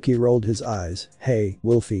 Bitsuki rolled his eyes, hey,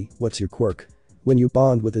 Wolfie, what's your quirk? When you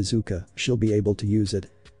bond with Izuka, she'll be able to use it.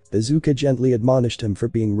 Izuka gently admonished him for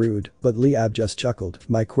being rude, but Liab just chuckled,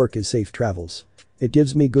 my quirk is safe travels. It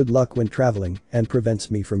gives me good luck when traveling and prevents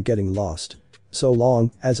me from getting lost. So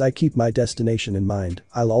long as I keep my destination in mind,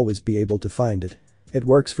 I'll always be able to find it. It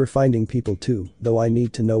works for finding people too, though I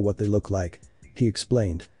need to know what they look like. He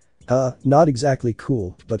explained. Not exactly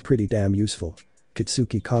cool, but pretty damn useful.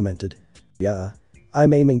 Kitsuki commented. Yeah.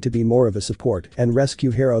 I'm aiming to be more of a support and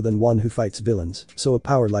rescue hero than one who fights villains, so a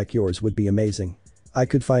power like yours would be amazing. I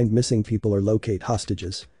could find missing people or locate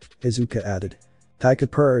hostages. Izuka added. Taika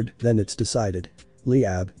purred, then it's decided.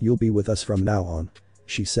 Liab, you'll be with us from now on.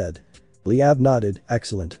 She said. Liab nodded,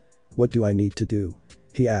 excellent. What do I need to do?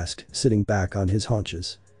 He asked, sitting back on his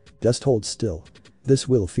haunches. Just hold still. This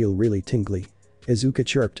will feel really tingly. Izuka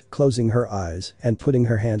chirped, closing her eyes and putting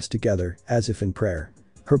her hands together as if in prayer.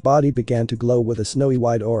 Her body began to glow with a snowy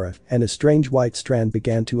white aura and a strange white strand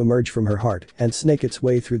began to emerge from her heart and snake its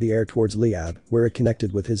way through the air towards Liab, where it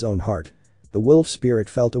connected with his own heart. The wolf spirit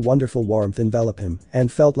felt a wonderful warmth envelop him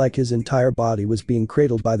and felt like his entire body was being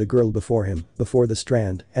cradled by the girl before him, before the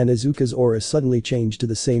strand, and Izuka's aura suddenly changed to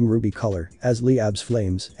the same ruby color as Liab's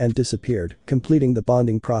flames and disappeared, completing the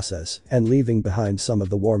bonding process and leaving behind some of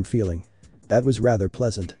the warm feeling. That was rather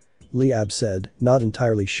pleasant. Liab said, not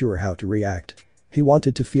entirely sure how to react. He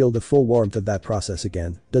wanted to feel the full warmth of that process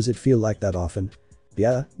again. Does it feel like that often?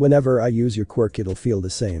 Yeah, whenever I use your quirk it'll feel the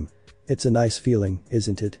same. It's a nice feeling,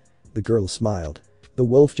 isn't it? The girl smiled. The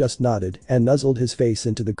wolf just nodded and nuzzled his face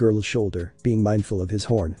into the girl's shoulder, being mindful of his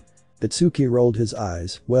horn. Bitsuki rolled his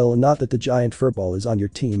eyes, well, not that the giant furball is on your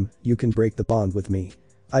team, you can break the bond with me.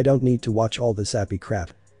 I don't need to watch all the sappy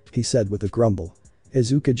crap. He said with a grumble.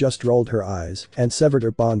 Izuka just rolled her eyes and severed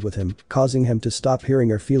her bond with him, causing him to stop hearing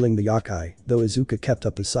or feeling the yokai, though Izuka kept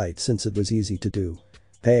up the sight since it was easy to do.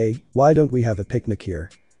 Hey, why don't we have a picnic here?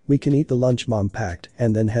 We can eat the lunch mom packed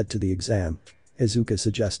and then head to the exam. Izuka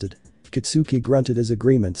suggested. Kitsuki grunted his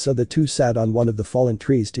agreement, so the two sat on one of the fallen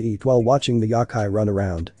trees to eat while watching the yokai run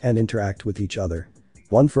around and interact with each other.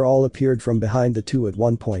 One for all appeared from behind the two at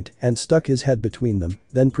one point and stuck his head between them,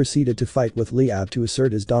 then proceeded to fight with Liab to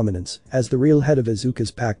assert his dominance as the real head of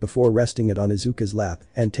Izuka's pack before resting it on Izuka's lap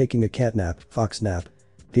and taking a catnap, fox nap.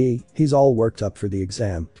 He's all worked up for the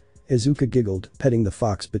exam. Izuka giggled, petting the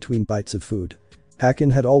fox between bites of food.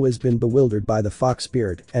 Kakin had always been bewildered by the fox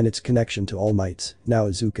spirit and its connection to All Mights, now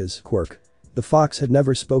Izuka's quirk. The fox had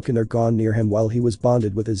never spoken or gone near him while he was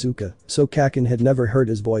bonded with Izuka, so Kakin had never heard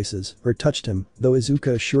his voices or touched him, though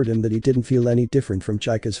Izuka assured him that he didn't feel any different from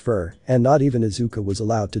Chika's fur, and not even Izuka was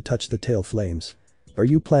allowed to touch the tail flames. Are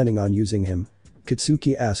you planning on using him?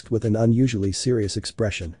 Kitsuki asked with an unusually serious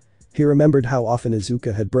expression. He remembered how often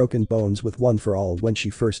Izuka had broken bones with One for All when she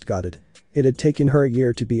first got it. It had taken her a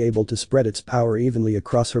year to be able to spread its power evenly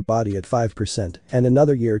across her body at 5% and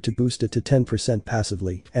another year to boost it to 10%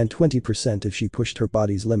 passively and 20% if she pushed her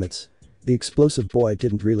body's limits. The explosive boy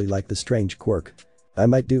didn't really like the strange quirk. I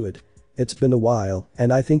might do it. It's been a while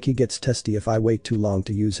and I think he gets testy if I wait too long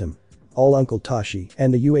to use him. All Uncle Tashi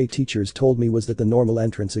and the UA teachers told me was that the normal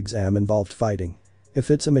entrance exam involved fighting. If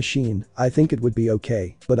it's a machine, I think it would be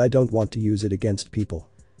okay, but I don't want to use it against people.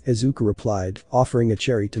 Izuka replied, offering a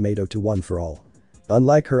cherry tomato to One for All.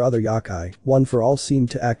 Unlike her other yokai, One for All seemed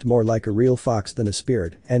to act more like a real fox than a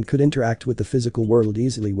spirit and could interact with the physical world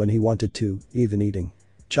easily when he wanted to, even eating.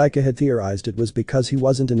 Chika had theorized it was because he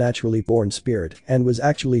wasn't a naturally born spirit and was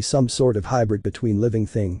actually some sort of hybrid between living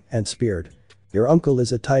thing and spirit. Your uncle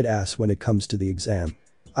is a tight ass when it comes to the exam.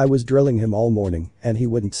 I was drilling him all morning and he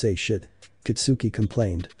wouldn't say shit. Kitsuki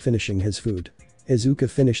complained, finishing his food. Izuka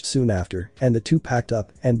finished soon after, and the two packed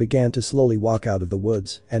up and began to slowly walk out of the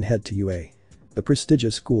woods and head to UA. The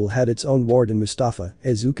prestigious school had its own ward in Mustafa,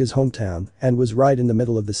 Izuka's hometown, and was right in the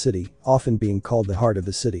middle of the city, often being called the heart of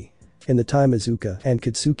the city. In the time Izuka and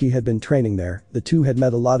Kitsuki had been training there, the two had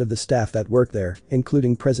met a lot of the staff that worked there,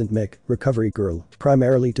 including Present Mick, Recovery Girl,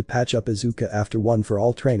 primarily to patch up Izuka after One for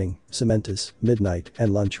All training, Cementus, Midnight,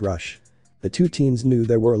 and Lunch Rush. The two teens knew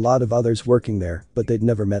there were a lot of others working there, but they'd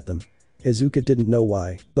never met them. Izuka didn't know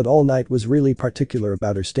why, but All Night was really particular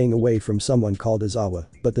about her staying away from someone called Izawa,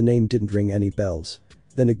 but the name didn't ring any bells.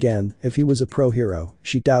 Then again, if he was a pro hero,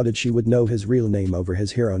 she doubted she would know his real name over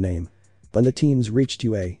his hero name. When the teens reached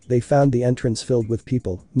UA, they found the entrance filled with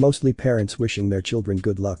people, mostly parents wishing their children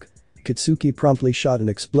good luck. Kitsuki promptly shot an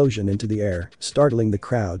explosion into the air, startling the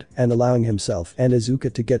crowd and allowing himself and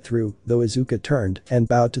Izuka to get through, though Izuka turned and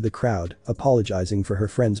bowed to the crowd, apologizing for her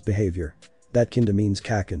friend's behavior. That kinda means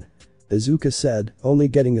kaken. Izuka said, only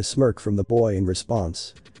getting a smirk from the boy in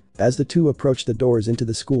response. As the two approached the doors into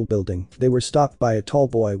the school building, they were stopped by a tall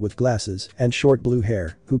boy with glasses and short blue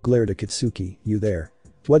hair, who glared at Kitsuki, "You there?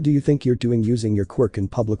 What do you think you're doing using your quirk in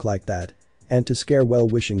public like that? And to scare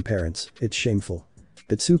well-wishing parents, it's shameful."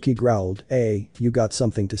 Kitsuki growled, "Hey, you got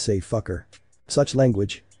something to say, fucker? Such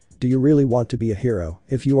language? Do you really want to be a hero?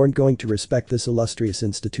 If you aren't going to respect this illustrious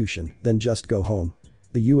institution, then just go home.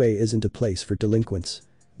 The UA isn't a place for delinquents,"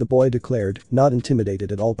 the boy declared, not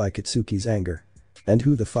intimidated at all by Kitsuki's anger. "And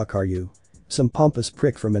who the fuck are you? Some pompous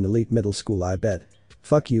prick from an elite middle school, I bet.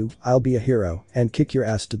 Fuck you, I'll be a hero and kick your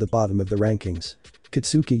ass to the bottom of the rankings,"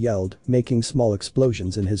 Kitsuki yelled, making small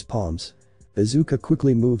explosions in his palms. Izuka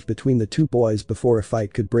quickly moved between the two boys before a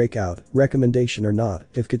fight could break out. Recommendation or not,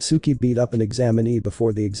 if Kitsuki beat up an examinee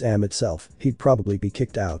before the exam itself, he'd probably be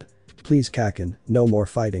kicked out. "Please Kaken, no more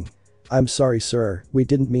fighting." "I'm sorry sir, we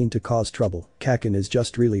didn't mean to cause trouble." Kaken is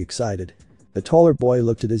just really excited. The taller boy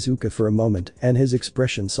looked at Izuka for a moment and his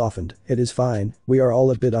expression softened. "It is fine, we are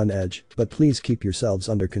all a bit on edge, but please keep yourselves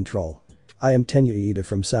under control. I am Tenya Ida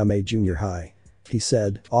from Same Junior High," he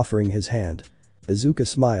said, offering his hand. Izuka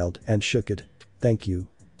smiled and shook it. "Thank you.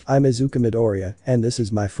 I'm Izuka Midoriya and this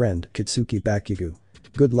is my friend Kitsuki Bakugo.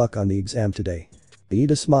 Good luck on the exam today."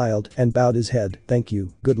 Ida smiled and bowed his head. "Thank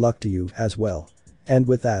you, good luck to you as well." And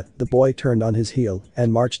with that, the boy turned on his heel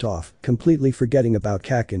and marched off, completely forgetting about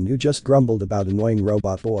Kaken who just grumbled about annoying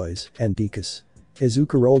robot boys and Dekus.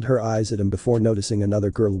 Izuka rolled her eyes at him before noticing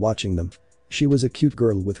another girl watching them. She was a cute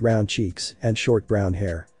girl with round cheeks and short brown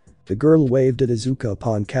hair. The girl waved at Izuka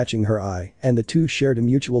upon catching her eye, and the two shared a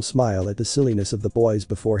mutual smile at the silliness of the boys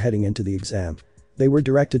before heading into the exam. They were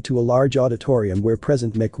directed to a large auditorium where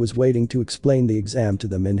Present Mick was waiting to explain the exam to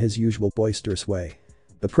them in his usual boisterous way.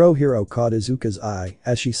 The pro hero caught Izuka's eye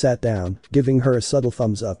as she sat down, giving her a subtle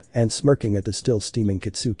thumbs up and smirking at the still steaming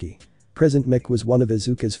Kitsuki. Present Mick was one of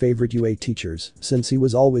Izuka's favorite UA teachers since he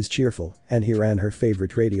was always cheerful and he ran her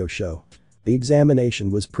favorite radio show. The examination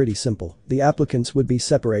was pretty simple. The applicants would be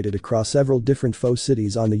separated across several different faux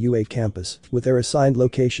cities on the UA campus, with their assigned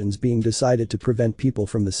locations being decided to prevent people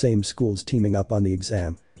from the same schools teaming up on the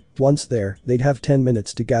exam. Once there, they'd have 10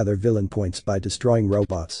 minutes to gather villain points by destroying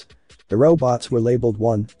robots. The robots were labeled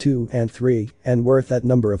 1, 2, and 3, and worth that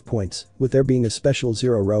number of points, with there being a special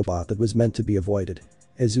 0 robot that was meant to be avoided.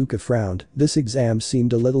 Izuka frowned. This exam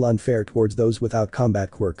seemed a little unfair towards those without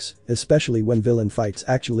combat quirks, especially when villain fights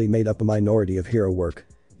actually made up a minority of hero work.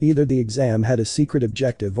 Either the exam had a secret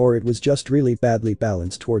objective or it was just really badly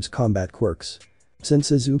balanced towards combat quirks.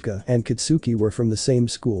 Since Izuka and Kitsuki were from the same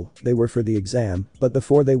school, they were for the exam, but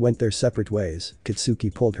before they went their separate ways,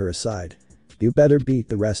 Kitsuki pulled her aside. "You better beat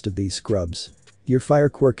the rest of these scrubs. Your fire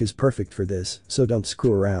quirk is perfect for this, so don't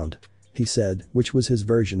screw around," he said, which was his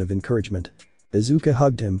version of encouragement. Izuka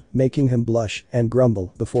hugged him, making him blush and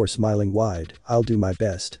grumble before smiling wide. "I'll do my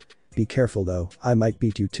best. Be careful though, I might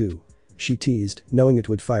beat you too," she teased, knowing it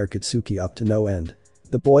would fire Kitsuki up to no end.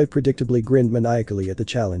 The boy predictably grinned maniacally at the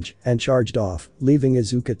challenge and charged off, leaving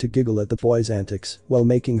Izuka to giggle at the boy's antics while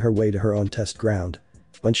making her way to her own test ground.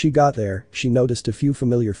 When she got there, she noticed a few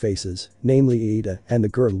familiar faces, namely Ida and the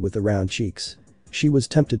girl with the round cheeks. She was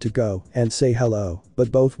tempted to go and say hello,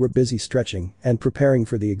 but both were busy stretching and preparing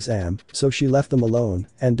for the exam, so she left them alone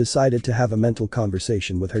and decided to have a mental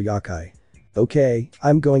conversation with her yakai. "Okay,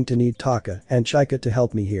 I'm going to need Taka and Chika to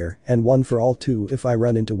help me here and One for All too if I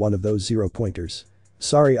run into one of those 0-pointers.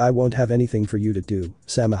 Sorry I won't have anything for you to do,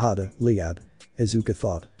 Samahata, Liab," Izuka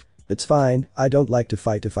thought. "It's fine, I don't like to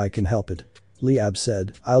fight if I can help it," Liab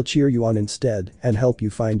said. "I'll cheer you on instead and help you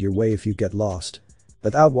find your way if you get lost.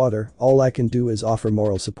 Without water, all I can do is offer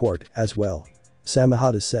moral support as well."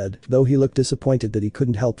 Samahata said, though he looked disappointed that he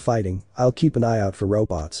couldn't help fighting. I'll keep an eye out for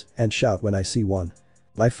robots and shout when I see one.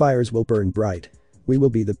 My fires will burn bright. We will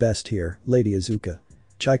be the best here, Lady Izuka.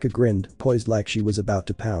 Chika grinned, poised like she was about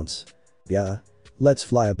to pounce. Yeah. Let's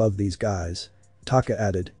fly above these guys. Taka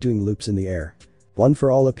added, doing loops in the air. One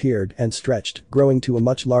for All appeared and stretched, growing to a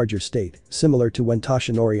much larger state, similar to when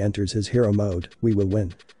Toshinori enters his hero mode. We will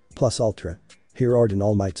win. Plus Ultra. He roared in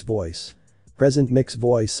All Might's voice. Present Mick's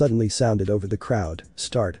voice suddenly sounded over the crowd.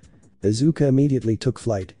 Start. Izuka immediately took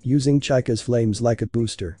flight, using Chika's flames like a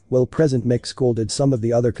booster, while Present Mick scolded some of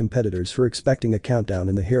the other competitors for expecting a countdown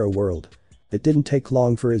in the hero world. It didn't take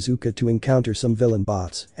long for Izuka to encounter some villain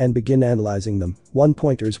bots and begin analyzing them.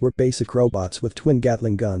 One-pointers were basic robots with twin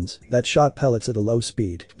Gatling guns that shot pellets at a low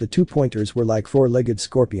speed. The two-pointers were like four-legged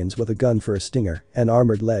scorpions with a gun for a stinger and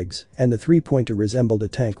armored legs, and the three-pointer resembled a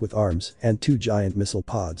tank with arms and two giant missile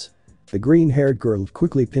pods. The green-haired girl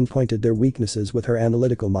quickly pinpointed their weaknesses with her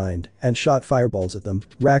analytical mind and shot fireballs at them,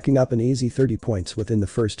 racking up an easy 30 points within the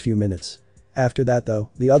first few minutes. After that though,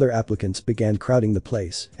 the other applicants began crowding the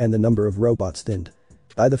place and the number of robots thinned.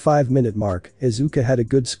 By the 5-minute mark, Izuka had a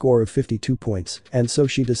good score of 52 points, and so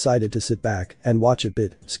she decided to sit back and watch a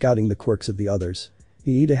bit, scouting the quirks of the others.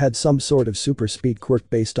 Iida had some sort of super speed quirk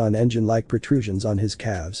based on engine-like protrusions on his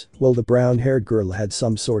calves, while the brown-haired girl had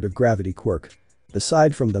some sort of gravity quirk.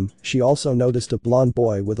 Aside from them, she also noticed a blonde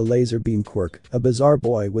boy with a laser beam quirk, a bizarre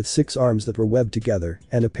boy with 6 arms that were webbed together,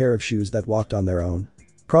 and a pair of shoes that walked on their own.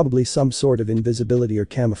 Probably some sort of invisibility or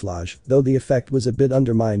camouflage, though the effect was a bit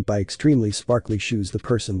undermined by extremely sparkly shoes the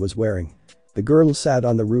person was wearing. The girl sat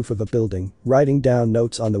on the roof of a building, writing down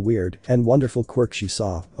notes on the weird and wonderful quirk she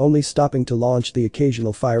saw, only stopping to launch the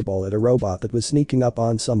occasional fireball at a robot that was sneaking up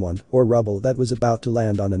on someone or rubble that was about to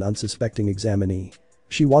land on an unsuspecting examinee.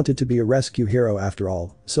 She wanted to be a rescue hero after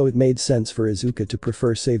all, so it made sense for Izuka to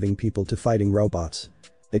prefer saving people to fighting robots.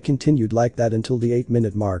 It continued like that until the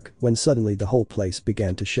 8-minute mark, when suddenly the whole place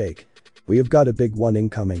began to shake. We have got a big one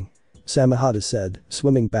incoming. Samahata said,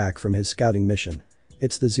 swimming back from his scouting mission.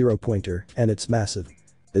 It's the zero-pointer, and it's massive.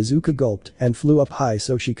 Izuka gulped and flew up high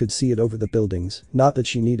so she could see it over the buildings, not that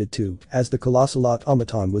she needed to, as the colossal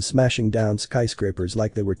automaton was smashing down skyscrapers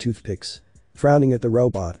like they were toothpicks. Frowning at the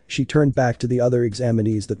robot, she turned back to the other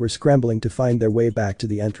examinees that were scrambling to find their way back to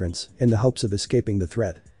the entrance, in the hopes of escaping the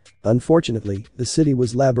threat. Unfortunately, the city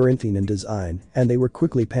was labyrinthine in design, and they were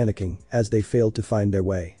quickly panicking as they failed to find their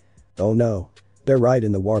way. Oh no. They're right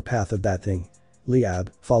in the warpath of that thing. Liab,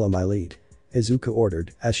 follow my lead. Izuka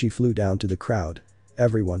ordered as she flew down to the crowd.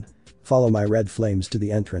 Everyone. Follow my red flames to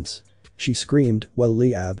the entrance. She screamed while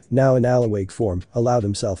Liab, now in Alawake form, allowed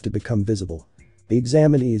himself to become visible. The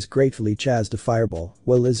examinees gratefully chased a fireball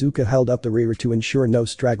while Izuka held up the rear to ensure no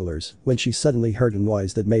stragglers when she suddenly heard a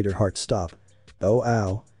noise that made her heart stop. Oh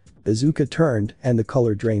ow. Izuka turned and the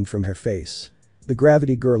color drained from her face. The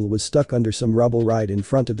gravity girl was stuck under some rubble right in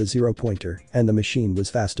front of the zero-pointer and the machine was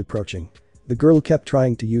fast approaching. The girl kept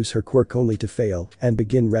trying to use her quirk only to fail and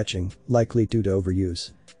begin retching, likely due to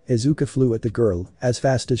overuse. Izuka flew at the girl as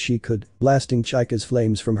fast as she could, blasting Chika's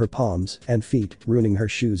flames from her palms and feet, ruining her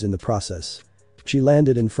shoes in the process. She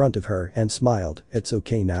landed in front of her and smiled, it's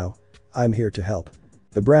okay now. I'm here to help.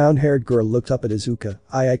 The brown-haired girl looked up at Izuka,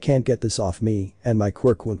 I can't get this off me, and my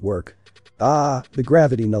quirk won't work. Ah, the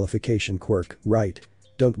gravity nullification quirk, right.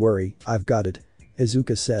 Don't worry, I've got it.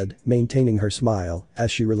 Izuka said, maintaining her smile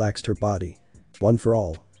as she relaxed her body. One for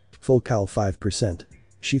all. Full cal 5%.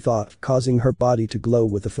 She thought, causing her body to glow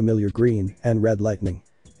with the familiar green and red lightning.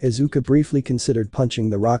 Izuka briefly considered punching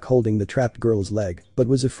the rock holding the trapped girl's leg, but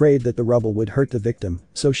was afraid that the rubble would hurt the victim,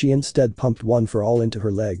 so she instead pumped one for all into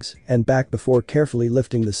her legs and back before carefully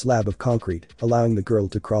lifting the slab of concrete, allowing the girl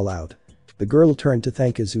to crawl out. The girl turned to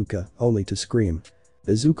thank Izuka, only to scream.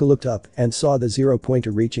 Izuka looked up and saw the zero-pointer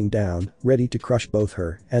reaching down, ready to crush both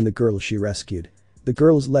her and the girl she rescued. The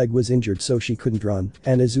girl's leg was injured so she couldn't run,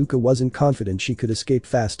 and Izuka wasn't confident she could escape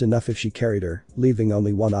fast enough if she carried her, leaving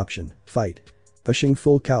only one option, fight. Pushing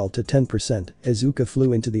full cal to 10%, Izuka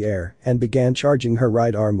flew into the air and began charging her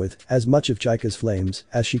right arm with as much of Chika's flames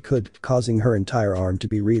as she could, causing her entire arm to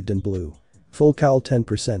be wreathed in blue. Full cal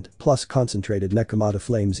 10% plus concentrated Nekomata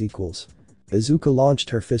flames equals. Izuka launched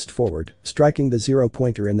her fist forward, striking the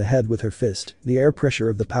zero-pointer in the head with her fist, the air pressure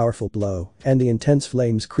of the powerful blow and the intense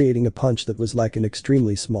flames creating a punch that was like an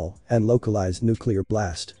extremely small and localized nuclear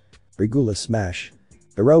blast. Regula smash.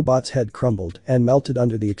 The robot's head crumbled and melted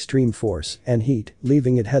under the extreme force and heat,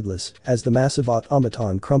 leaving it headless as the massive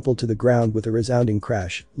automaton crumpled to the ground with a resounding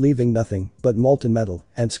crash, leaving nothing but molten metal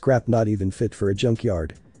and scrap not even fit for a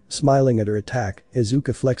junkyard. Smiling at her attack,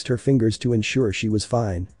 Izuka flexed her fingers to ensure she was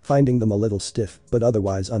fine, finding them a little stiff but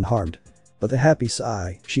otherwise unharmed. With a happy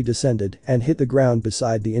sigh, she descended and hit the ground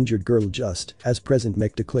beside the injured girl just as President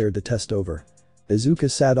Mick declared the test over. Izuka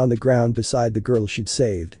sat on the ground beside the girl she'd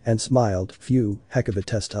saved and smiled, "Phew, heck of a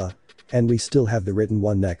test huh? And we still have the written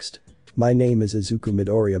one next. My name is Izuku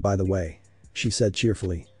Midoriya by the way," she said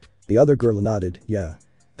cheerfully. The other girl nodded, "Yeah.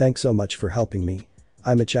 Thanks so much for helping me.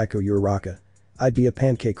 I'm Ichako Uraraka. I'd be a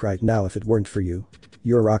pancake right now if it weren't for you,"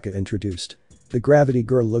 Uraraka introduced. The gravity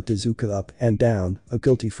girl looked Izuka up and down, a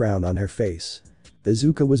guilty frown on her face.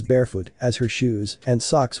 Izuka was barefoot as her shoes and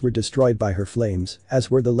socks were destroyed by her flames, as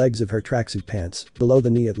were the legs of her tracksuit pants, below the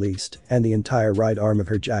knee at least, and the entire right arm of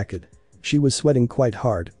her jacket. She was sweating quite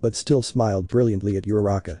hard but still smiled brilliantly at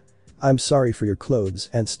Uraraka. "I'm sorry for your clothes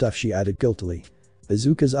and stuff," she added guiltily.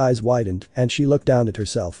 Izuka's eyes widened and she looked down at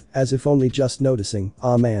herself as if only just noticing,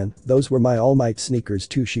 "Aw man, those were my All Might sneakers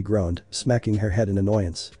too," she groaned, smacking her head in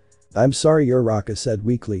annoyance. "I'm sorry," Uraraka said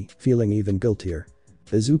weakly, feeling even guiltier.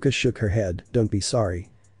 Izuka shook her head, "Don't be sorry.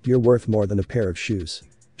 You're worth more than a pair of shoes."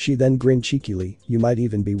 She then grinned cheekily, "You might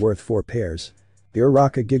even be worth 4 pairs.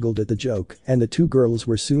 Uraraka giggled at the joke and the two girls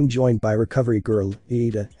were soon joined by recovery girl,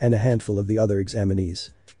 Iida, and a handful of the other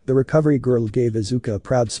examinees. The recovery girl gave Izuka a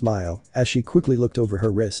proud smile as she quickly looked over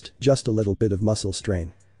her wrist, "Just a little bit of muscle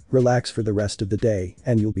strain. Relax for the rest of the day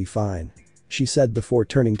and you'll be fine," she said before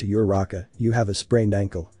turning to Uraraka, "You have a sprained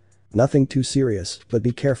ankle. Nothing too serious, but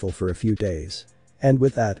be careful for a few days." And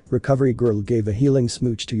with that, recovery girl gave a healing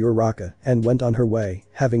smooch to Uraraka and went on her way,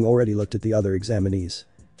 having already looked at the other examinees.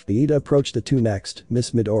 Iida approached the two next,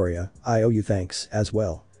 "Miss Midoriya, I owe you thanks as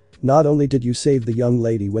well. Not only did you save the young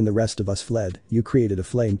lady when the rest of us fled, you created a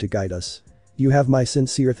flame to guide us. You have my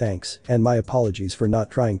sincere thanks and my apologies for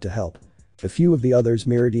not trying to help." A few of the others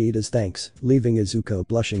mirrored Iida's thanks, leaving Izuka a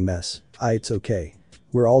blushing mess. It's okay.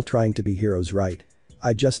 We're all trying to be heroes, right?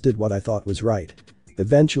 I just did what I thought was right."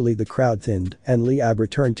 Eventually the crowd thinned and Liab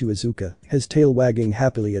returned to Izuka, his tail wagging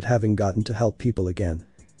happily at having gotten to help people again.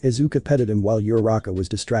 Izuka petted him while Uraraka was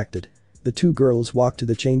distracted. The two girls walked to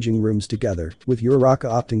the changing rooms together, with Uraraka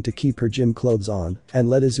opting to keep her gym clothes on and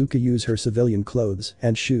let Izuka use her civilian clothes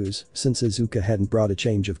and shoes since Izuka hadn't brought a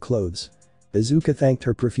change of clothes. Izuka thanked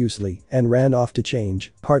her profusely and ran off to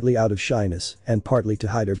change, partly out of shyness and partly to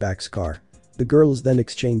hide her back scar. The girls then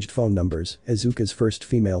exchanged phone numbers, Izuka's first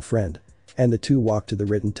female friend. And the two walked to the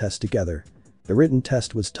written test together. The written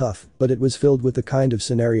test was tough, but it was filled with the kind of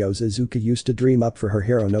scenarios Izuka used to dream up for her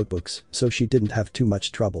hero notebooks, so she didn't have too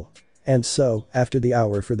much trouble. And so, after the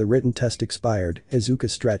hour for the written test expired, Izuka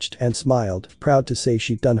stretched and smiled, proud to say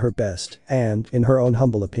she'd done her best and, in her own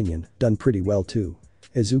humble opinion, done pretty well too.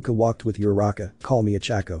 Izuka walked with Uraraka, "Call me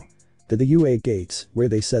Ichako," to the UA gates, where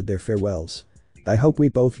they said their farewells. "I hope we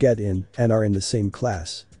both get in and are in the same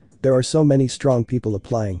class. There are so many strong people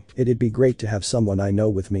applying, it'd be great to have someone I know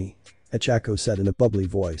with me," Ichako said in a bubbly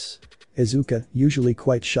voice. Izuka, usually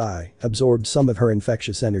quite shy, absorbed some of her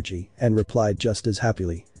infectious energy and replied just as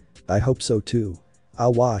happily, "I hope so too.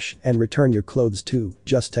 I'll wash and return your clothes too,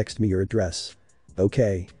 just text me your address."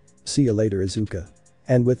 "Okay. See you later, Izuka."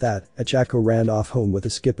 And with that, Ichako ran off home with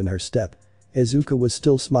a skip in her step. Izuka was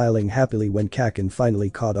still smiling happily when Kaken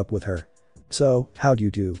finally caught up with her. "So, how'd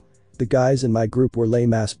you do? The guys in my group were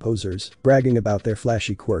lame-ass posers, bragging about their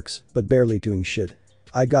flashy quirks, but barely doing shit.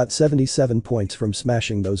 I got 77 points from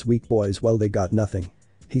smashing those weak boys while they got nothing,"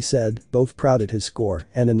 he said, both proud at his score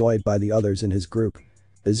and annoyed by the others in his group.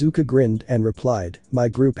 Izuka grinned and replied, "My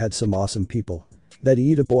group had some awesome people. That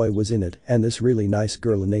Iida boy was in it and this really nice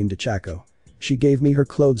girl named Ichako. She gave me her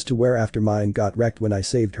clothes to wear after mine got wrecked when I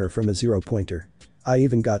saved her from a 0-pointer. I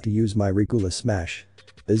even got to use my Regula smash."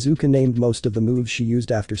 Izuka named most of the moves she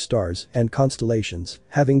used after stars and constellations,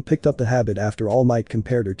 having picked up the habit after All Might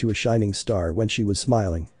compared her to a shining star when she was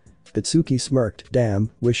smiling. Itsuki smirked,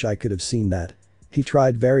 "Damn, wish I could have seen that." He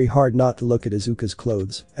tried very hard not to look at Izuka's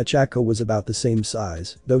clothes. Ichako was about the same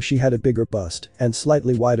size, though she had a bigger bust and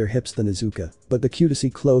slightly wider hips than Izuka, but the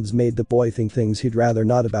cutesy clothes made the boy think things he'd rather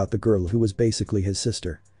not about the girl who was basically his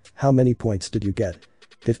sister. "How many points did you get?"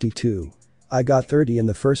 52. "I got 30 in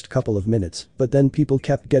the first couple of minutes, but then people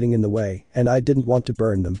kept getting in the way and I didn't want to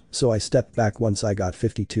burn them, so I stepped back once I got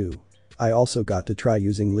 52. I also got to try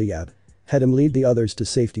using Liab. Had him lead the others to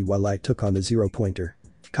safety while I took on the 0-pointer.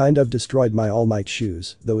 Kind of destroyed my All Might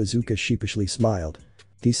shoes, though." Izuka sheepishly smiled.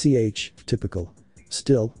 "DCH, typical.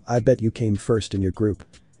 Still, I bet you came first in your group.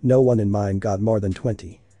 No one in mine got more than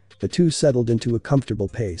 20. The two settled into a comfortable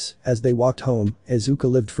pace as they walked home. Izuka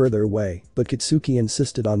lived further away, but Kitsuki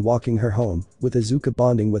insisted on walking her home, with Izuka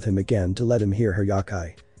bonding with him again to let him hear her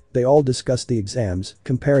yakai. They all discussed the exams,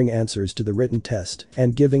 comparing answers to the written test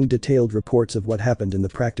and giving detailed reports of what happened in the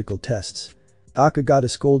practical tests. Taka got a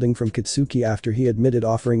scolding from Kitsuki after he admitted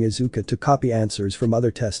offering Izuka to copy answers from other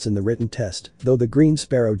tests in the written test, though the green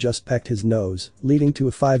sparrow just pecked his nose, leading to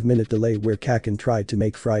a 5-minute delay where Kaken tried to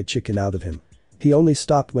make fried chicken out of him. He only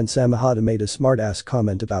stopped when Samehada made a smart-ass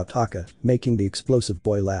comment about Taka, making the explosive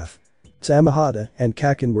boy laugh. Samehada and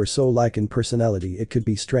Kaken were so alike in personality it could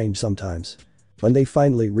be strange sometimes. When they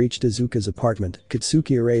finally reached Izuka's apartment,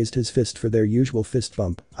 Kitsuki raised his fist for their usual fist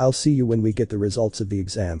bump. "I'll see you when we get the results of the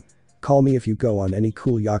exam. Call me if you go on any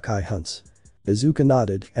cool yakai hunts." Izuka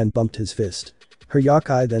nodded and bumped his fist. Her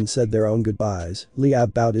yakai then said their own goodbyes.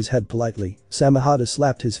 Liab bowed his head politely. Samehada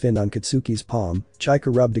slapped his fin on Kitsuki's palm,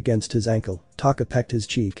 Chika rubbed against his ankle, Taka pecked his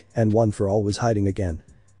cheek, and One for All was hiding again.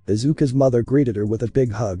 Izuka's mother greeted her with a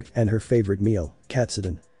big hug and her favorite meal,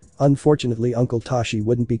 katsudon. Unfortunately, Uncle Tashi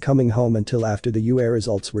wouldn't be coming home until after the UA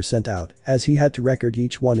results were sent out, as he had to record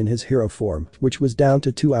each one in his hero form, which was down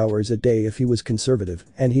to 2 hours a day if he was conservative,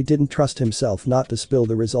 and he didn't trust himself not to spill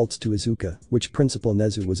the results to Izuka, which Principal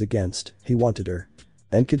Nezu was against. He wanted her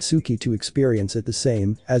and Kitsuki to experience it the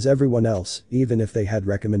same as everyone else, even if they had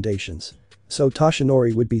recommendations. So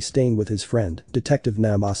Toshinori would be staying with his friend, Detective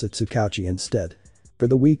Namasa Tsukauchi instead. For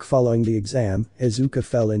the week following the exam, Izuka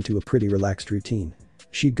fell into a pretty relaxed routine.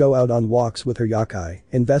 She'd go out on walks with her yakai,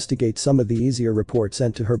 investigate some of the easier reports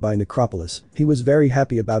sent to her by Necropolis. He was very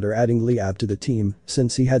happy about her adding Liab to the team,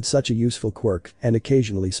 since he had such a useful quirk, and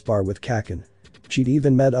occasionally spar with Kaken. She'd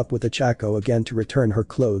even met up with Achako again to return her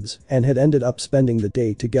clothes, and had ended up spending the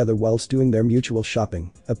day together whilst doing their mutual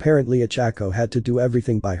shopping. Apparently Achako had to do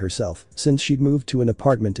everything by herself, since she'd moved to an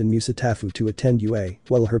apartment in Musatafu to attend UA,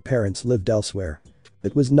 while her parents lived elsewhere.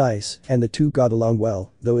 It was nice, and the two got along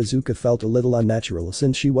well, though Izuka felt a little unnatural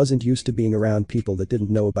since she wasn't used to being around people that didn't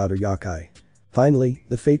know about her yakai. Finally,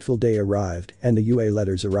 the fateful day arrived, and the UA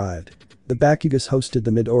letters arrived. The Bakugas hosted the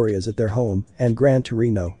Midoriyas at their home, and Gran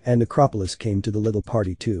Torino and Necropolis came to the little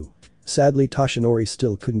party too. Sadly, Toshinori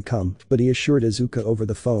still couldn't come, but he assured Izuka over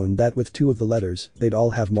the phone that with 2 of the letters, they'd all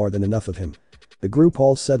have more than enough of him. The group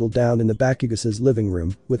all settled down in the Bakugas' living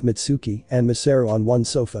room, with Mitsuki and Masaru on one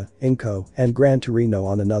sofa, Inko and Gran Torino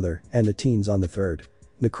on another, and the teens on the third.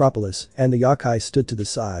 Necropolis and the yakai stood to the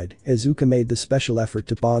side. Izuka made the special effort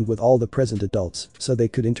to bond with all the present adults so they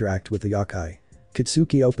could interact with the yakai.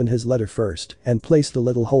 Kitsuki opened his letter first and placed the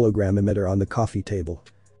little hologram emitter on the coffee table.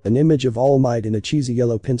 An image of All Might in a cheesy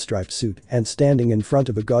yellow pinstripe suit and standing in front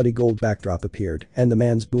of a gaudy gold backdrop appeared, and the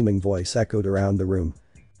man's booming voice echoed around the room.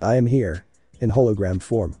 "I am here. In hologram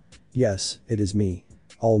form. Yes, it is me.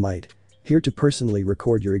 All Might. Here to personally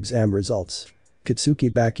record your exam results.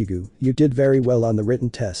 Kitsuki Bakugu, you did very well on the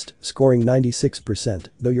written test, scoring 96%,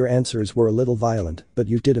 though your answers were a little violent, but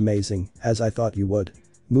you did amazing, as I thought you would.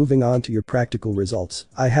 Moving on to your practical results,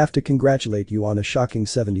 I have to congratulate you on a shocking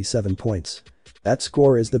 77 points. That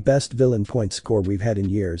score is the best villain point score we've had in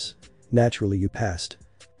years. Naturally you passed."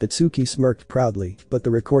 Itsuki smirked proudly, but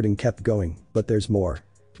the recording kept going. "But there's more.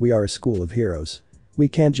 We are a school of heroes. We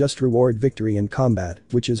can't just reward victory in combat,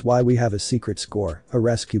 which is why we have a secret score, a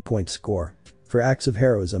rescue point score. For acts of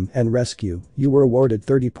heroism and rescue, you were awarded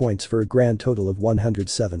 30 points for a grand total of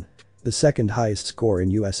 107. The second highest score in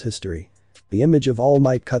US history." The image of All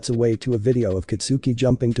Might cuts away to a video of Kitsuki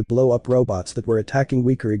jumping to blow up robots that were attacking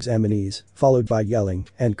weaker examinees, followed by yelling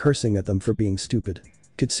and cursing at them for being stupid.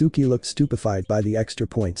 Kitsuki looked stupefied by the extra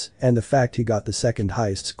points and the fact he got the second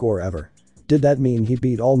highest score ever. Did that mean he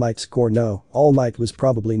beat All Might's score? No, All Might was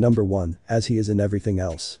probably number 1, as he is in everything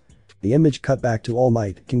else. The image cut back to All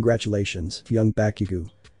Might. "Congratulations, young Bakugu.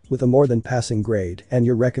 With a more than passing grade and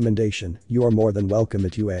your recommendation, you are more than welcome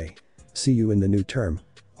at UA. See you in the new term."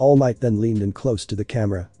 All Might then leaned in close to the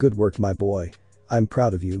camera. "Good work, my boy. I'm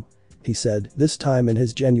proud of you," he said, this time in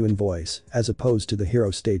his genuine voice, as opposed to the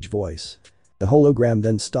hero stage voice. The hologram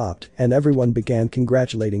then stopped and everyone began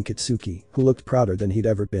congratulating Kitsuki, who looked prouder than he'd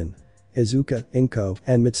ever been. Izuka, Inko,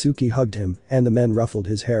 and Mitsuki hugged him, and the men ruffled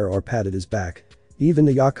his hair or patted his back. Even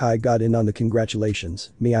the yakai got in on the congratulations,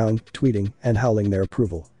 meowing, tweeting, and howling their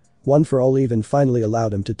approval. One for All even finally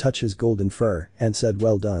allowed him to touch his golden fur and said,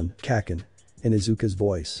 "Well done, Kaken," in Izuka's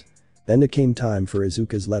voice. Then it came time for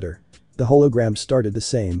Izuka's letter. The hologram started the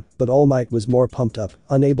same, but All Might was more pumped up,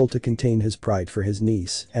 unable to contain his pride for his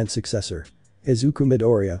niece and successor. "Izuku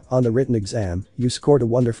Midoriya, on the written exam, you scored a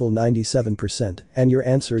wonderful 97% and your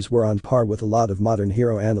answers were on par with a lot of modern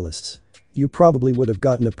hero analysts. You probably would have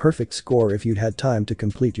gotten a perfect score if you'd had time to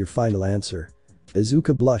complete your final answer."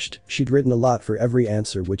 Izuka blushed. She'd written a lot for every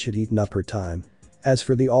answer, which had eaten up her time. As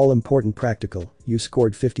for the all-important practical, you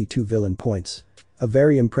scored 52 villain points. A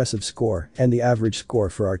very impressive score and the average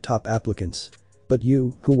score for our top applicants. But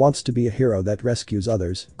you, who wants to be a hero that rescues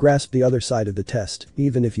others, grasp the other side of the test,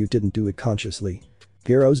 even if you didn't do it consciously.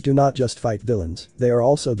 Heroes do not just fight villains, they are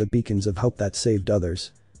also the beacons of hope that saved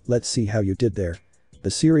others. Let's see how you did there.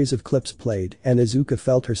 The series of clips played, and Izuka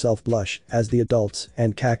felt herself blush as the adults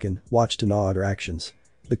and Kaken watched in awe at her actions.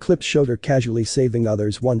 The clips showed her casually saving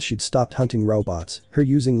others once she'd stopped hunting robots, her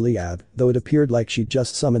using Liab, though it appeared like she'd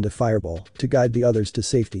just summoned a fireball to guide the others to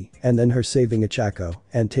safety, and then her saving a Chaco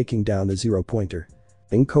and taking down a zero-pointer.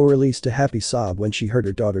 Inko released a happy sob when she heard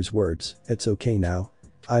her daughter's words, "It's okay now.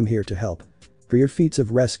 I'm here to help." For your feats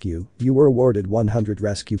of rescue, you were awarded 100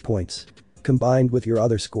 rescue points. Combined with your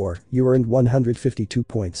other score, you earned 152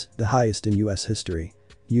 points, the highest in US history.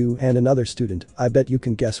 You and another student, I bet you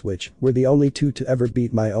can guess which, were the only two to ever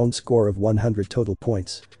beat my own score of 100 total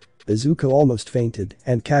points. Izuka almost fainted,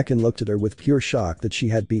 and Kaken looked at her with pure shock that she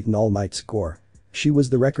had beaten All Might's score. She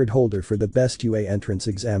was the record holder for the best UA entrance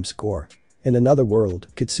exam score. In another world,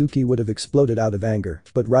 Kitsuki would have exploded out of anger,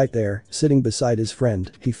 but right there, sitting beside his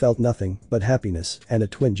friend, he felt nothing but happiness and a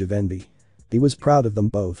twinge of envy. He was proud of them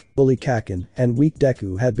both. Bully Kaken and weak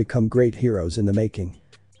Deku had become great heroes in the making.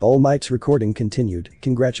 All Might's recording continued.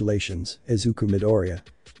 Congratulations, Izuku Midoriya.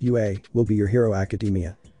 UA will be your Hero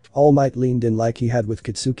Academia. All Might leaned in like he had with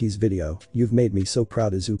Kitsuki's video. You've made me so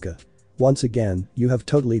proud, Izuka. Once again, you have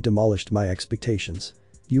totally demolished my expectations.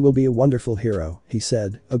 You will be a wonderful hero, he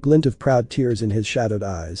said, a glint of proud tears in his shadowed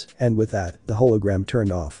eyes, and with that, the hologram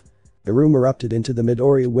turned off. The room erupted into the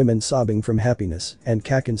Midoriya women sobbing from happiness and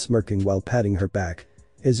Kaken smirking while patting her back.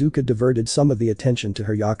 Izuka diverted some of the attention to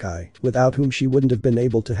her yokai, without whom she wouldn't have been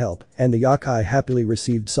able to help, and the yokai happily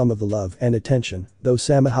received some of the love and attention, though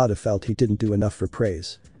Samehada felt he didn't do enough for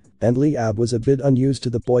praise. And Liab was a bit unused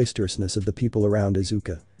to the boisterousness of the people around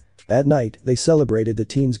Izuka. That night, they celebrated the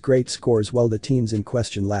teens' great scores while the teens in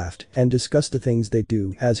question laughed and discussed the things they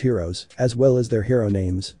do as heroes, as well as their hero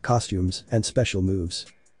names, costumes, and special moves.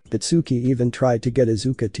 Kitsuki even tried to get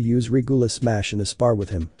Izuka to use Regula Smash in a spar with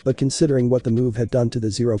him, but considering what the move had done to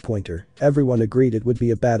the zero-pointer, everyone agreed it would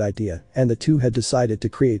be a bad idea, and the two had decided to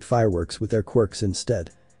create fireworks with their quirks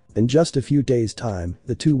instead. In just a few days' time,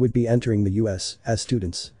 the two would be entering the US as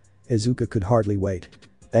students. Izuka could hardly wait.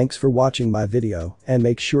 Thanks for watching my video, and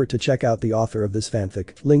make sure to check out the author of this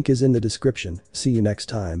fanfic, link is in the description. See you next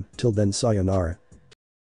time, till then sayonara.